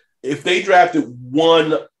times. If they drafted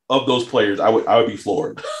one of those players, I would be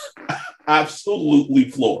floored. Absolutely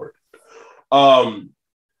floored.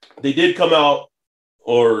 They did come out,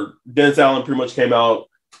 or Dennis Allen pretty much came out,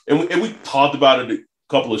 and we talked about it a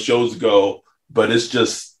couple of shows ago, but it's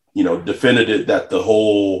just, definitive that the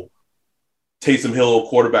whole Taysom Hill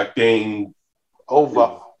quarterback thing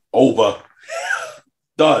over.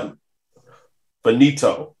 Done.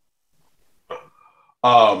 Finito.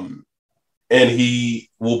 And he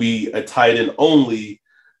will be a tight end only.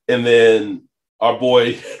 And then our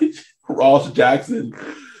boy Ross Jackson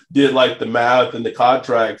did like the math and the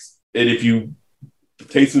contracts. And if you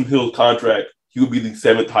Taysom Hill's contract, he would be the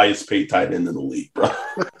 7th highest paid tight end in the league, bro.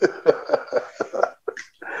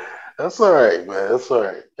 That's all right, man. That's all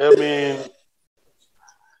right. I mean,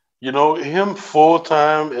 him full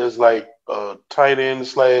time as like a tight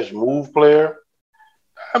end / move player.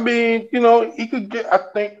 I mean, he could get. I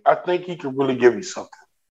think he could really give you something.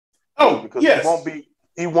 Oh, because yes.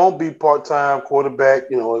 he won't be part-time quarterback.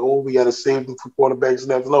 We got to save him for quarterbacks.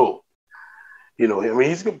 No. I mean,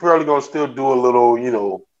 he's probably gonna still do a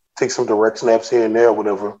little. Take some direct snaps here and there,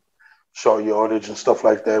 whatever, short yardage and stuff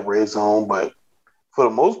like that, red zone. But for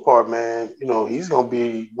the most part, man, he's gonna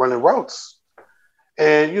be running routes.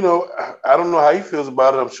 And I don't know how he feels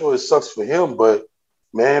about it. I'm sure it sucks for him, but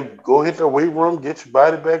man, go hit the weight room, get your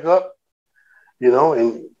body back up,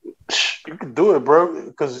 and you can do it, bro.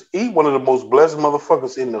 Because he one of the most blessed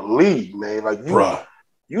motherfuckers in the league, man. Like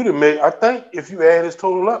you done made. I think if you add his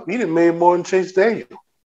total up, he done made more than Chase Daniel.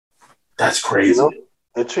 That's crazy.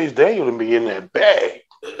 And Chase Daniel done be in that bag.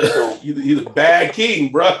 So, he's a bag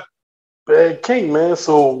king, bro. Bag king, man.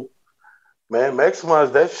 So, man,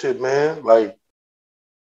 maximize that shit, man. Like,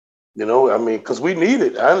 I mean, because we need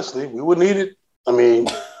it. Honestly, we would need it. I mean,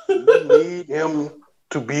 we need him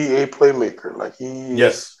to be a playmaker. Like he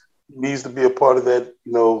needs to be a part of that,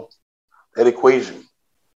 that equation.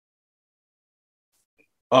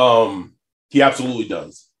 He absolutely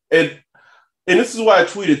does. And this is why I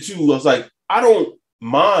tweeted too. I was like, I don't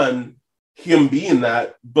mind him being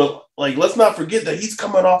that, but like, let's not forget that he's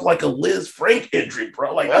coming off like a Liz Frank injury,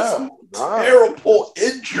 bro. Like that's a terrible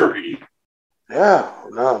injury. Yeah,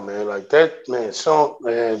 man. Like that, man. Sean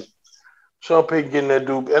Payton getting that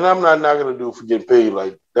dude, and I'm not knocking the dude for getting paid.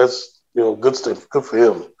 Like that's good stuff, good for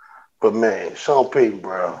him. But man, Sean Payton,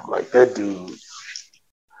 bro, like that dude.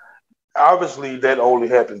 Obviously, that only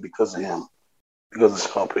happened because of him, because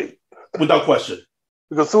of Sean Payton. Without question.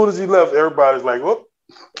 Because as soon as he left, everybody's like, "Whoop,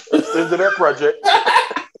 into that project."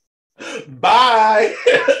 Bye.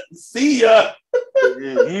 See ya.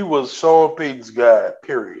 He was Sean Payton's guy.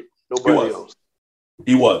 Period. Nobody else.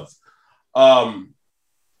 He was.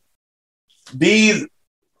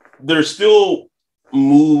 There's still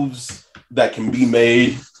moves that can be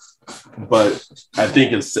made But I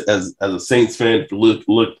think as a Saints fan, if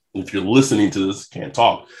you're listening to this, can't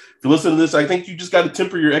talk. If you're listening to this, I think you just got to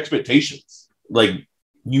temper your expectations. Like,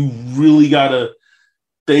 you really got to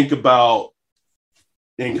think about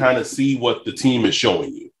and kind of see what the team is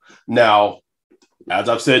showing you. Now, as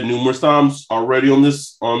I've said numerous times already on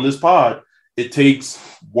this pod, it takes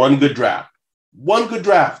one good draft. One good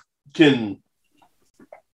draft can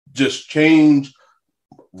just change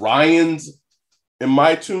Ryan's and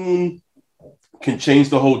my tune, can change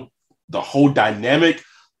the whole dynamic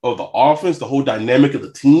of the offense, the whole dynamic of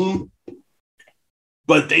the team.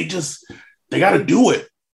 But they got to do it.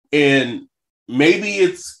 And maybe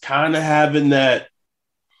it's kind of having that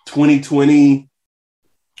 2020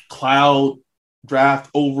 cloud draft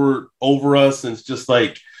over us, and it's just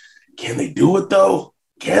like, can they do it though?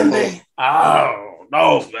 Can they? I don't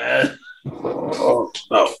know, man. Oh,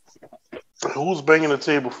 no. Who's banging the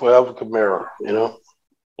table for Alvin Kamara? You know.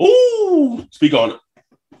 Ooh, speak on it.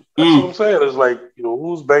 That's what I'm saying. It's like, you know,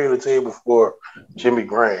 who's banging the table for Jimmy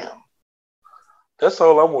Graham? That's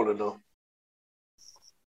all I want to know.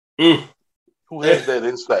 Who has that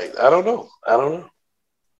insight? I don't know.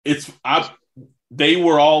 They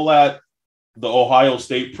were all at the Ohio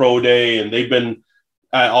State Pro Day, and they've been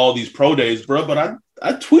at all these pro days, bro. But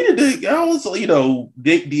I tweeted it. I was, you know,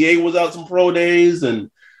 DA was out some pro days,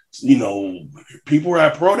 and you know, people were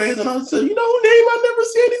at pro days, and I said, you know, name I never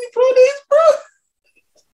seen any pro days, bro.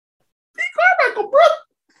 Pete Carmichael, bro.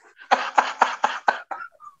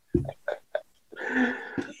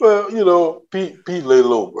 Well, you know, Pete lay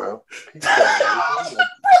low, bro. He's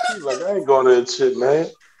like, I ain't going to that shit, man.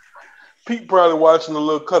 Pete probably watching the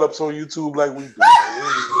little cut-ups on YouTube like we do.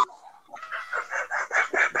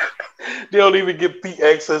 They don't even give Pete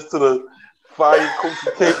access to the fire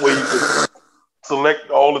coaching tape where you can select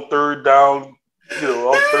all the third down, you know,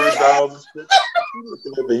 all third downs and shit.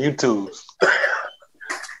 Looking at the YouTubes.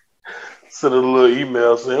 Send a little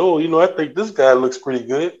email saying, oh, you know, I think this guy looks pretty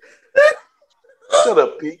good. Shut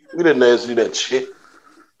up, Pete. We didn't ask you that shit.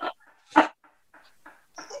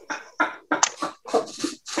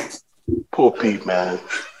 Poor Pete, man.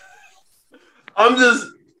 I'm just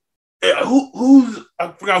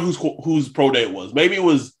I forgot whose pro day it was. Maybe it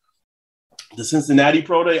was the Cincinnati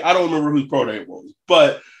pro day. I don't remember whose pro day it was,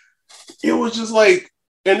 but it was just like,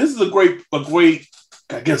 and this is a great,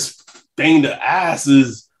 I guess, thing to ask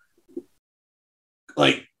is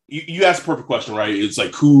like, you asked a perfect question, right? It's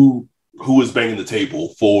like who is banging the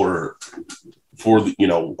table for the, you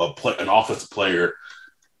know, an offensive player.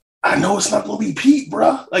 I know it's not going to be Pete,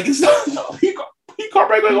 bro. Like, it's not Pete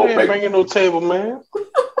Carmichael. He ain't banging no table, man.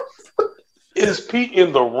 Is Pete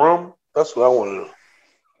in the room? That's what I want to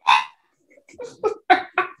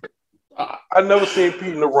know. I never seen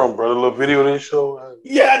Pete in the room, bro. The little video they show.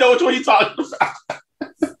 Yeah, I know which one you're talking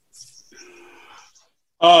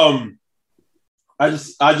about. I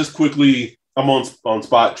just quickly, I'm on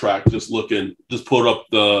Spot Track, just pulled up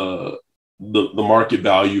the market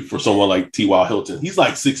value for someone like T.Y. Hilton. He's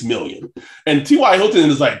like $6 million, and T.Y. Hilton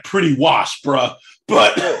is like pretty washed, bro.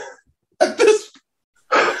 But at this,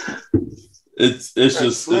 it's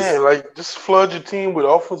just, man, like, just flood your team with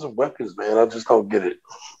offensive weapons, man. I just don't get it.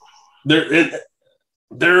 There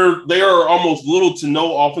are almost little to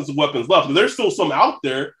no offensive weapons left. There's still some out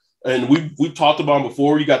there, and we've talked about them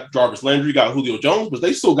before. You got Jarvis Landry, you got Julio Jones, but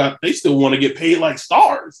they still want to get paid like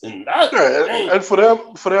stars. And and for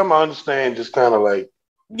them, I understand. Just kind of like,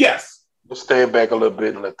 yes, just stand back a little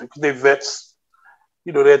bit and let them, because they vets.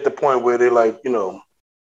 You know, they're at the point where they like, you know,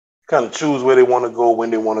 kind of choose where they want to go when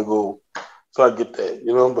they want to go. So I get that,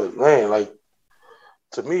 you know. But man, like,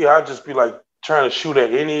 to me, I'd just be like trying to shoot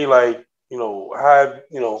at any, like, you know,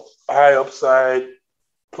 high upside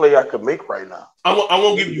play I could make right now. I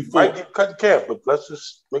won't give you 4. I get cut the cap, but let's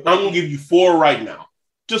just make it. I'm gonna give you 4 right now.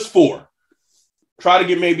 Just 4. Try to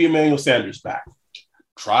get maybe Emmanuel Sanders back.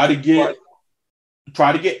 Try to get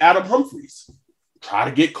Adam Humphries. Try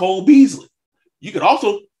to get Cole Beasley. You could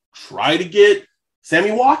also try to get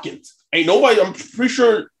Sammy Watkins. I'm pretty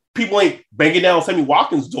sure people ain't banging down Sammy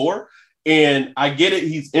Watkins' door. And I get it,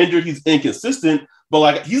 he's injured, he's inconsistent, but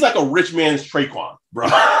like, he's like a rich man's Traquan, bro.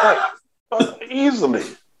 Easily.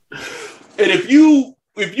 And if you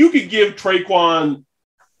could give Traquan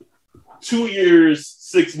 2 years,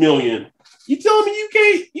 $6 million, you telling me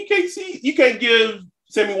you can't give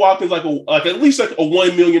Sammy Watkins like at least like a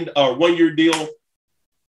 $1 million 1 year deal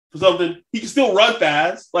for something? He can still run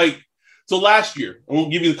fast. Like, so last year, I'm gonna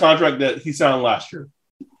give you the contract that he signed last year.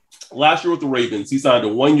 Last year with the Ravens, he signed a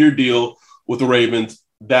 1 year deal with the Ravens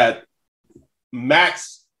that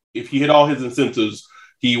max, if he hit all his incentives,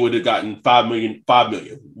 he would have gotten $5 million,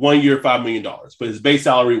 1 year, $5 million. But his base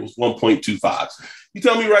salary was 1.25. You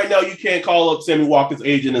tell me right now you can't call up Sammy Watkins'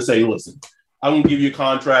 agent and say, listen, I'm going to give you a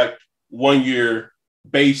contract, 1 year,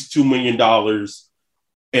 base $2 million.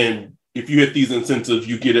 And if you hit these incentives,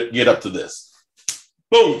 you get up to this.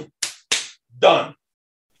 Boom. Done.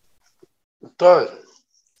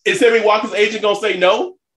 Is Sammy Watkins' agent going to say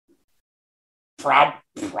no?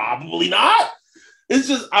 Probably not. It's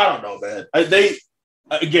just, I don't know, man.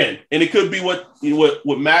 Again, and it could be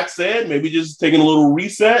what Max said, maybe just taking a little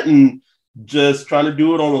reset and just trying to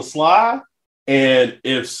do it on the sly. And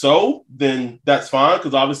if so, then that's fine,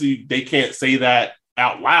 because obviously they can't say that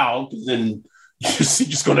out loud, because then you're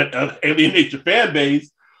just going to alienate your fan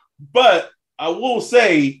base. But I will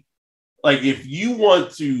say, like, if you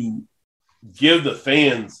want to give the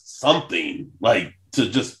fans something, like, to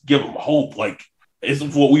just give them hope, like, it's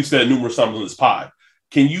what we've said numerous times on this pod.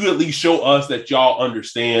 Can you at least show us that y'all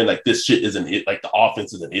understand, like, this shit isn't it, like, the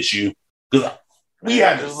offense is an issue? Because we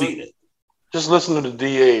haven't seen it. Just listen to the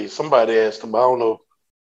DA. Somebody asked him, I don't know,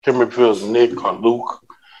 can't remember if it was Nick or Luke,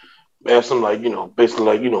 asked him, like, basically,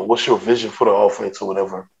 like, what's your vision for the offense or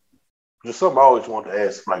whatever? Just something I always wanted to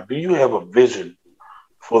ask him, like, do you have a vision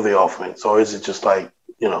for the offense? Or is it just like,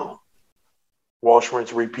 wash,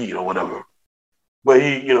 rinse, repeat or whatever? But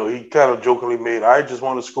he kind of jokingly made, I just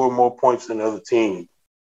want to score more points than the other team.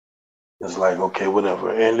 It's like, okay,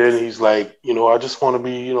 whatever. And then he's like, I just want to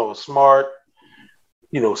be, smart,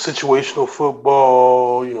 situational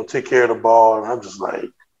football, take care of the ball. And I'm just like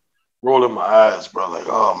rolling my eyes, bro. Like,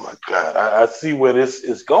 oh my God, I see where this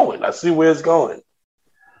is going. I see where it's going.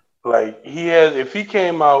 Like, if he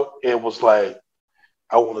came out and was like,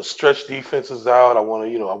 I want to stretch defenses out. I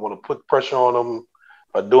want to put pressure on them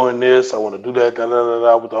by doing this. I want to do that,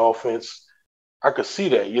 with the offense. I could see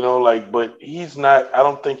that, but he's not, I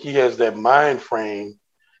don't think he has that mind frame.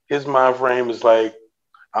 His mind frame is like,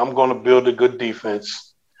 I'm going to build a good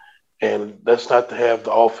defense, and that's not to have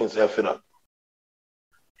the offense F it up,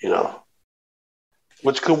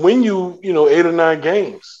 which could win you, 8 or 9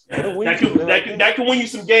 games. That can win you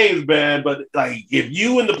some games, man. But, like, if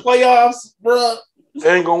you in the playoffs, bro, it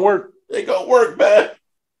ain't going to work. It ain't going to work, man.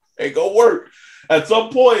 It ain't going to work. At some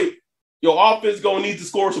point, your offense going to need to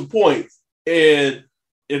score some points. And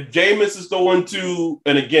if Jameis is going to,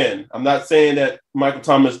 and again, I'm not saying that Michael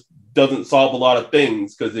Thomas doesn't solve a lot of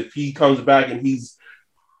things, because if he comes back and he's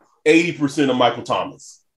 80% of Michael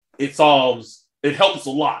Thomas, it helps a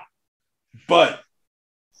lot. But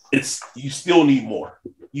you still need more.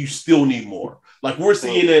 You still need more. Like, we're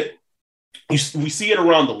seeing it, we see it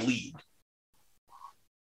around the league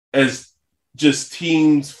as just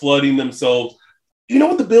teams flooding themselves. You know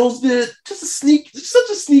what the Bills did? Such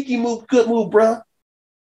a sneaky move, good move, bruh.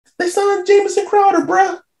 They signed Jamison Crowder,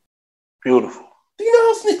 bruh. Beautiful. Do you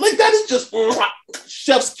know how sneaky? Like, that is just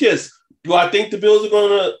chef's kiss. Do I think the Bills are going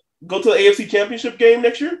to go to the AFC Championship game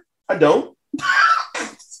next year? I don't.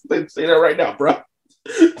 Say that right now, bruh.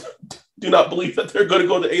 Do not believe that they're going to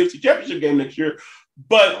go to the AFC Championship game next year.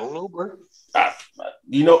 But, I don't know, bro. I've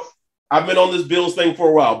been on this Bills thing for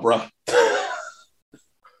a while, bruh.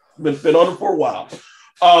 Been on it for a while.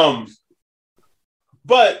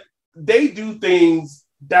 But they do things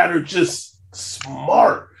that are just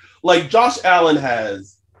smart. Like, Josh Allen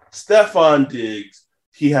has Stephon Diggs.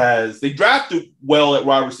 They drafted well at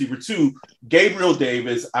wide receiver too. Gabriel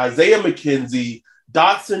Davis, Isaiah McKenzie,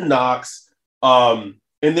 Dotson Knox, and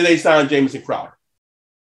then they signed Jamison Crowder.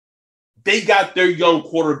 They got their young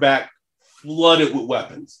quarterback flooded with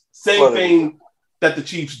weapons. Same thing that the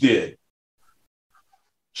Chiefs did.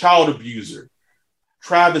 Child abuser,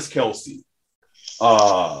 Travis Kelce,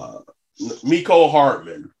 Mecole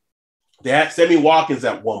Hardman. They had Sammy Watkins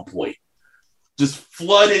at one point. Just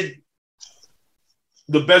flooded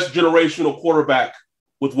the best generational quarterback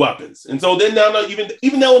with weapons. And so then now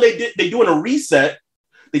even though they're doing a reset,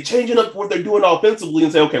 they changing up what they're doing offensively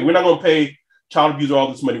and say, okay, we're not going to pay child abuser all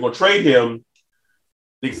this money. We're going to trade him.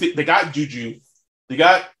 They got Juju. They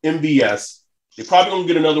got MVS. They're probably going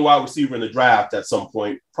to get another wide receiver in the draft at some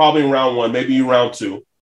point, probably in round 1, maybe in round 2.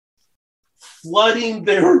 Flooding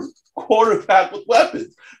their quarterback with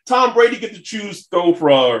weapons. Tom Brady gets to choose throw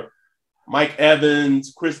for Mike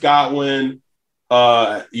Evans, Chris Godwin,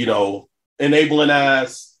 enabling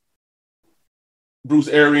ass. Bruce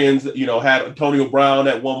Arians, had Antonio Brown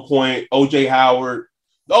at one point, O.J. Howard.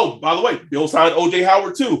 Oh, by the way, Bill signed O.J.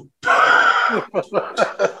 Howard too.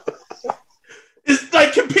 It's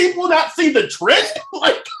like, can people not see the trend?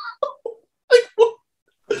 like what?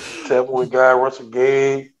 Tampa guy, Russell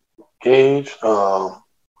Gage. And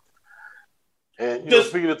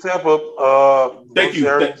speaking of Tampa, Thank you.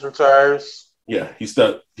 Arians retires. Yeah, he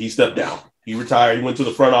stepped down. He retired. He went to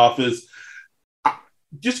the front office.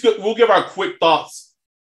 We'll give our quick thoughts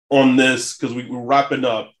on this because we're wrapping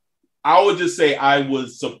up. I would just say I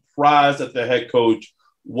was surprised that the head coach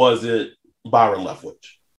wasn't Byron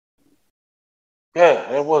Leftwich.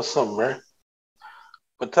 Yeah, it was something, man.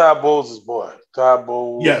 But Todd Bowles is boy. Todd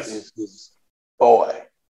Bowles is his boy.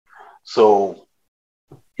 So,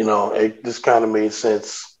 it just kind of made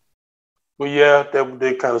sense. But yeah, that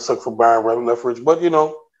did kind of suck for Byron Leftwich. But,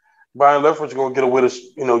 Byron Leftwich going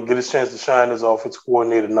to get his chance to shine as offensive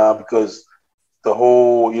coordinator now because the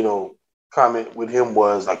whole, comment with him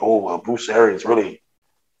was like, oh, well, Bruce Arians really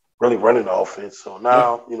running the offense. So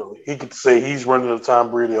now, he could say he's running the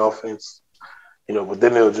Tom Brady offense, but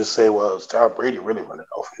then they'll just say, well, it's Tom Brady really running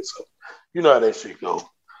the offense. So you know how that shit go.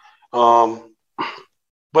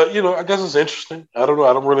 But, I guess it's interesting. I don't know.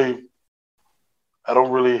 I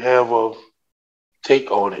don't really have a take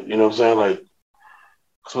on it. You know what I'm saying? Like,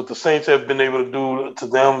 so what the Saints have been able to do to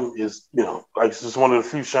them is, like it's just one of the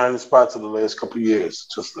few shining spots of the last couple of years.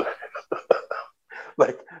 Just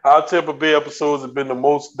like our Tampa Bay episodes have been the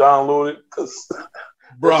most downloaded because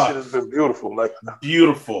that shit has been beautiful. Like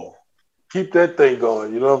beautiful. Keep that thing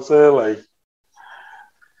going. You know what I'm saying? Like,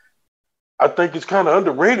 I think it's kind of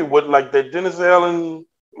underrated what like that Dennis Allen,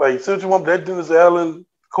 that Dennis Allen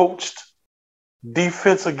coached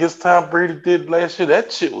defense against Tom Brady did last year.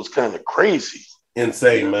 That shit was kind of crazy.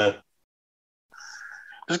 Insane, man.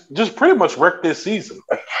 Just pretty much wrecked this season.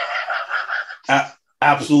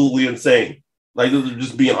 Absolutely insane. Like,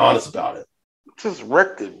 just being honest about it. Just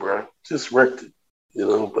wrecked it, bro. Just wrecked it.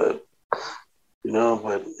 But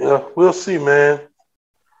we'll see, man.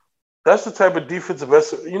 That's the type of defensive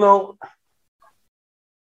effort.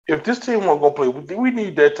 If this team won't go play, we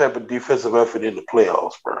need that type of defensive effort in the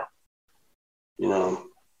playoffs, bro.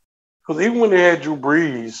 Because even when they had Drew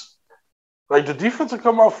Brees, like the defense will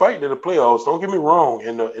come out fighting in the playoffs. Don't get me wrong.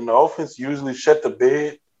 And the offense usually shut the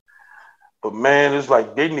bed. But man, it's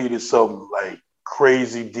like they needed some like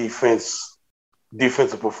crazy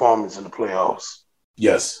defensive performance in the playoffs.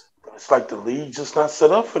 Yes. It's like the league just not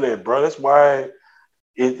set up for that, bro. That's why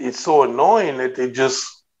it's so annoying that they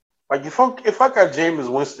just like if I got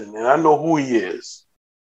Jameis Winston and I know who he is,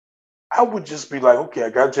 I would just be like, okay, I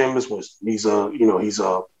got Jameis Winston. He's a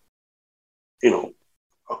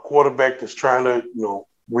quarterback that's trying to,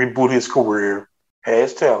 reboot his career,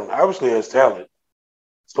 has talent. Obviously has talent.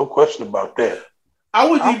 There's no question about that.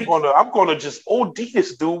 I'm gonna just OD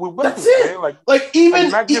this dude with weapons, man. Like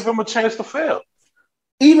give him a chance to fail.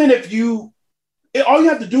 Even if all you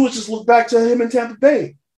have to do is just look back to him in Tampa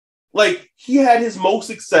Bay. Like he had his most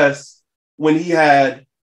success when he had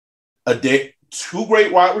two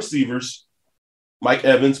great wide receivers, Mike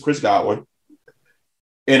Evans, Chris Godwin,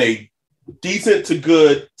 and a decent to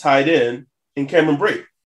good tight end in Cameron Brate.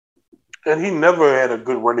 And he never had a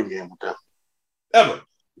good running game with them. Ever.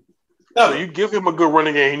 So you give him a good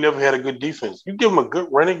running game, he never had a good defense. You give him a good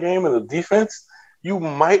running game and a defense, you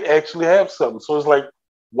might actually have something. So it's like,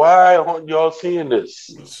 why aren't y'all seeing this?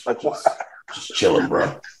 Why? Just chilling,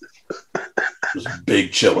 bro. Just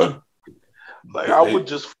big chilling. Like I would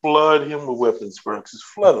just flood him with weapons, bro. Just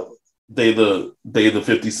flood him. They the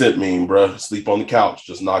 50 Cent meme, bro. Sleep on the couch,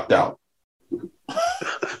 just knocked out.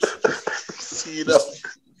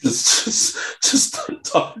 Just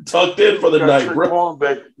tucked in for the night, bro.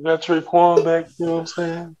 You got Traquan back, you know what I'm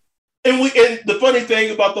saying? And the funny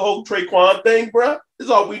thing about the whole Traquan thing, bro, is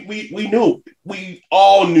all we knew. We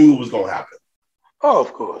all knew it was gonna happen. Oh,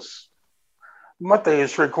 of course. My thing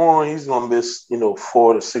is Traquan, he's gonna miss,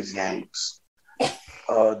 4 to 6 games.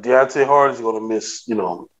 Deontay Hardy's gonna miss,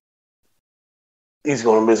 he's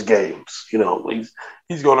gonna miss games.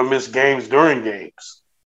 He's gonna miss games during games.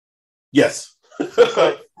 Yes.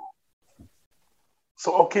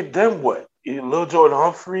 So okay, then what? Lil Jordan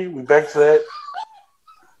Humphrey, we back to that.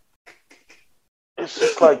 It's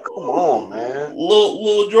just like, come on, man.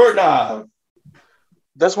 Lil Jordan.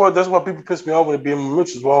 That's why people piss me off when they be in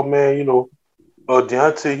Mitchell's. Well, man,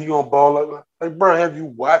 Deontay, he gonna ball like, bro, have you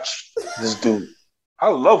watched this dude? I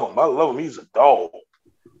love him. He's a dog.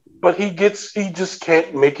 But he just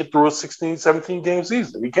can't make it through a 16, 17 game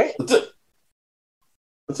season. He can't.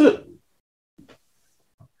 That's it.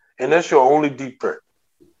 And that's your only deep threat.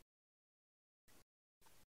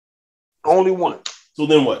 Only one. So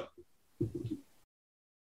then what?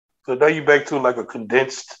 So now you're back to like a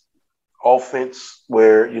condensed offense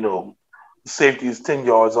where, the safety is 10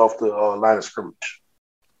 yards off the line of scrimmage.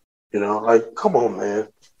 Come on, man.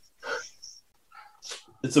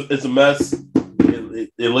 It's a mess.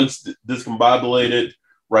 It looks discombobulated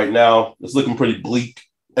right now. It's looking pretty bleak.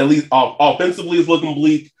 At least offensively, it's looking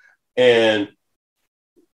bleak. And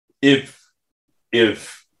if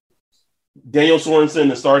Daniel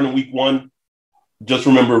Sorensen is starting in week 1, just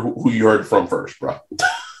remember who you heard from first, bro.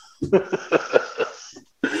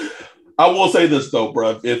 I will say this though,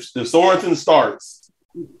 bro. If Sorensen starts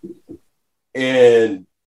and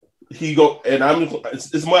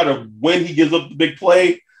it's a matter of when he gives up the big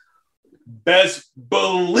play, best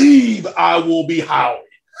believe I will be howling.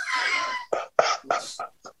 It's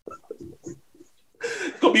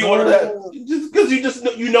gonna be one of that, just because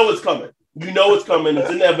you know it's coming. You know it's coming.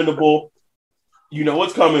 It's inevitable. You know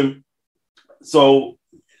it's coming. So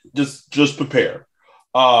just prepare.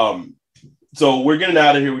 So we're getting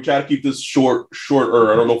out of here. We try to keep this shorter.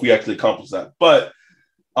 I don't know if we actually accomplished that, but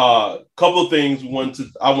a couple of things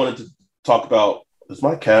I wanted to talk about. Is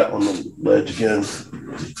my cat on the ledge again?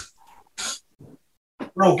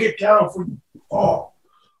 Bro, get down for you. Oh.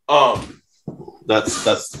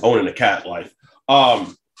 That's owning a cat life.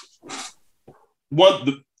 One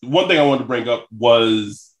thing I wanted to bring up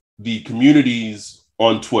was the communities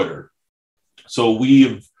on Twitter. So we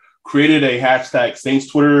have created a hashtag Saints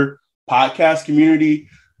Twitter podcast community.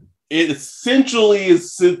 It essentially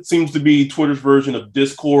seems to be Twitter's version of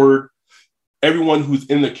Discord. Everyone who's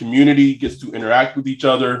in the community gets to interact with each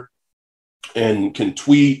other and can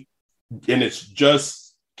tweet, and it's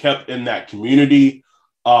just kept in that community.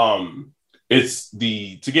 To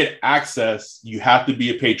get access, you have to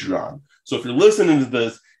be a Patreon. So if you're listening to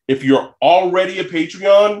this, if you're already a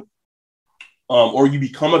Patreon, or you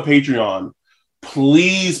become a Patreon,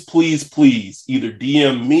 please either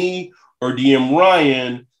DM me or DM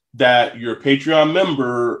Ryan that you're a Patreon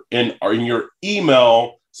member or in your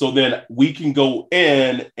email, so then we can go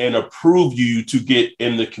in and approve you to get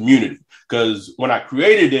in the community. Because when I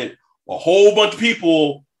created it, a whole bunch of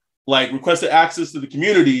people requested access to the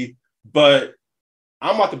community, but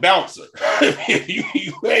I'm not the bouncer. you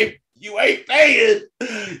ain't paying,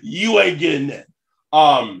 you ain't getting it.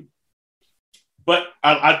 But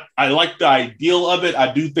I like the ideal of it.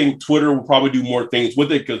 I do think Twitter will probably do more things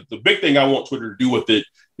with it, because the big thing I want Twitter to do with it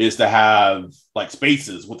is to have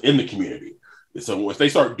spaces within the community. So if they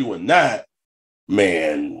start doing that,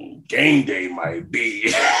 man, game day might be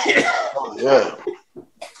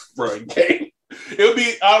for a game. It would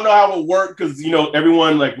be, I don't know how it would work, because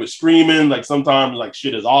everyone with streaming, sometimes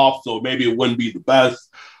shit is off, so maybe it wouldn't be the best,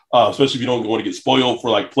 especially if you don't want to get spoiled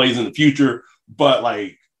for plays in the future. But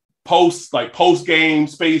post game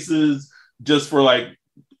spaces just for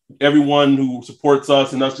everyone who supports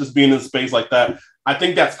us and us just being in a space like that. I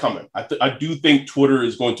think that's coming. I do think Twitter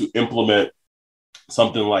is going to implement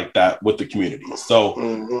something like that with the community.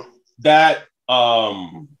 So that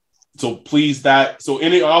so please that. So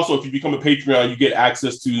also, if you become a Patreon, you get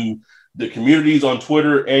access to the communities on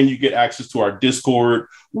Twitter, and you get access to our Discord,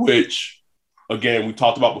 which again, we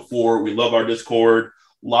talked about before. We love our Discord.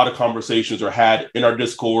 A lot of conversations are had in our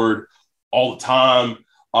Discord all the time.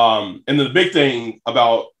 And then the big thing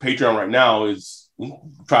about Patreon right now is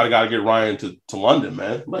gotta get Ryan to London,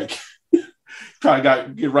 man.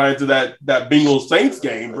 Gotta get Ryan to that Bengals Saints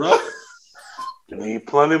game, bro. We need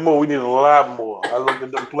plenty more. We need a lot more. I look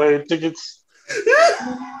at them playing tickets.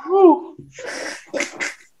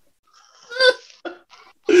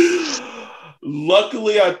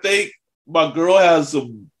 Luckily, I think my girl has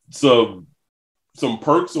some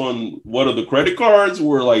perks on one of the credit cards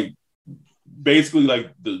where basically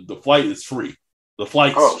the flight is free. The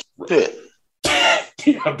flight's free. Shit.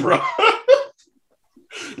 Yeah, bro.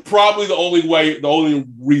 Probably the only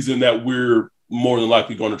reason that we're more than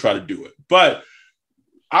likely going to try to do it. But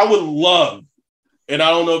I would love, and I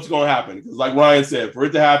don't know if it's going to happen, because like Ryan said, for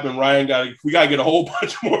it to happen, we got to get a whole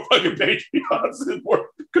bunch more fucking Patreons and more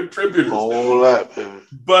contributors. Whole lot, man.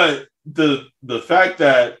 But the fact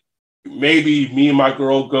that maybe me and my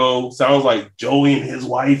girl go, sounds like Joey and his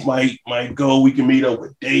wife might go. We can meet up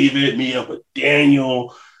with David, meet up with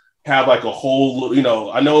Daniel, have a whole,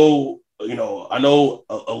 I know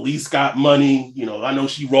Elise got money, I know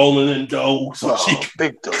she rolling in dough, so she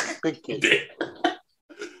big dough, big kid.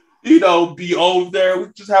 Be over there. We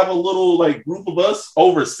just have a little group of us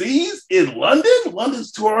overseas in London.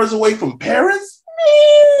 London's 2 hours away from Paris.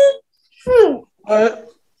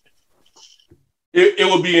 It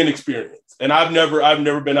would be an experience. And I've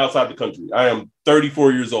never been outside the country. I am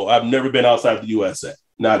 34 years old. I've never been outside the USA.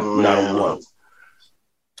 Not once.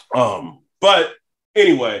 But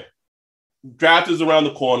anyway, draft is around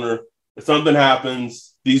the corner. If something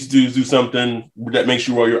happens, these dudes do something that makes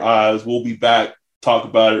you roll your eyes. We'll be back, talk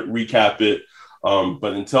about it, recap it.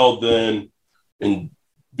 But until then, and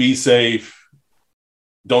be safe.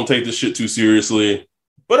 Don't take this shit too seriously.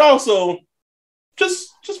 But also, just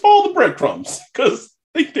follow the breadcrumbs, because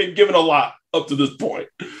think they've given a lot up to this point.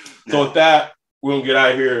 So with that, we're going to get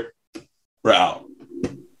out of here. We're out.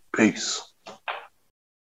 Peace.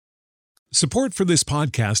 Support for this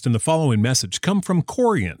podcast and the following message come from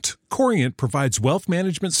Corient. Corient provides wealth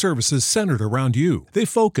management services centered around you. They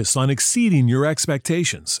focus on exceeding your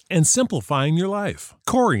expectations and simplifying your life.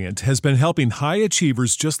 Corient has been helping high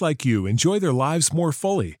achievers just like you enjoy their lives more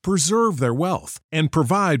fully, preserve their wealth, and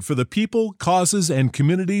provide for the people, causes, and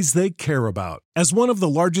communities they care about. As one of the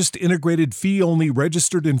largest integrated fee-only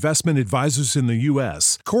registered investment advisors in the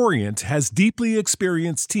U.S., Corient has deeply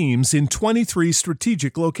experienced teams in 23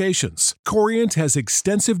 strategic locations. Corient has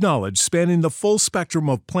extensive knowledge spanning the full spectrum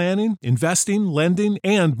of planning, investing, lending,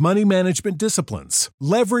 and money management disciplines.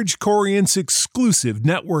 Leverage Corient's exclusive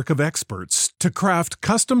network of experts to craft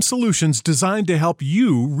custom solutions designed to help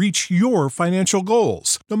you reach your financial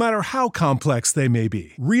goals, no matter how complex they may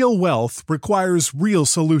be. Real wealth requires real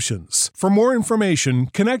solutions. For more information,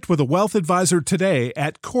 connect with a wealth advisor today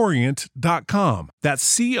at Corient.com.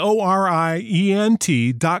 That's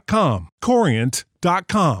Corient.com.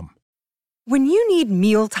 Corient.com. When you need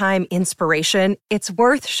mealtime inspiration, it's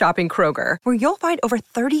worth shopping Kroger, where you'll find over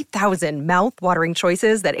 30,000 mouth-watering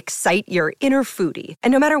choices that excite your inner foodie.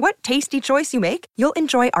 And no matter what tasty choice you make, you'll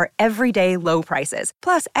enjoy our everyday low prices,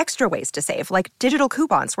 plus extra ways to save, like digital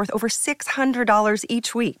coupons worth over $600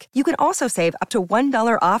 each week. You can also save up to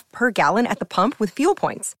 $1 off per gallon at the pump with fuel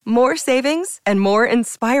points. More savings and more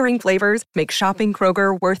inspiring flavors make shopping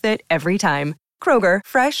Kroger worth it every time. Kroger,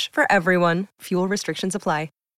 fresh for everyone. Fuel restrictions apply.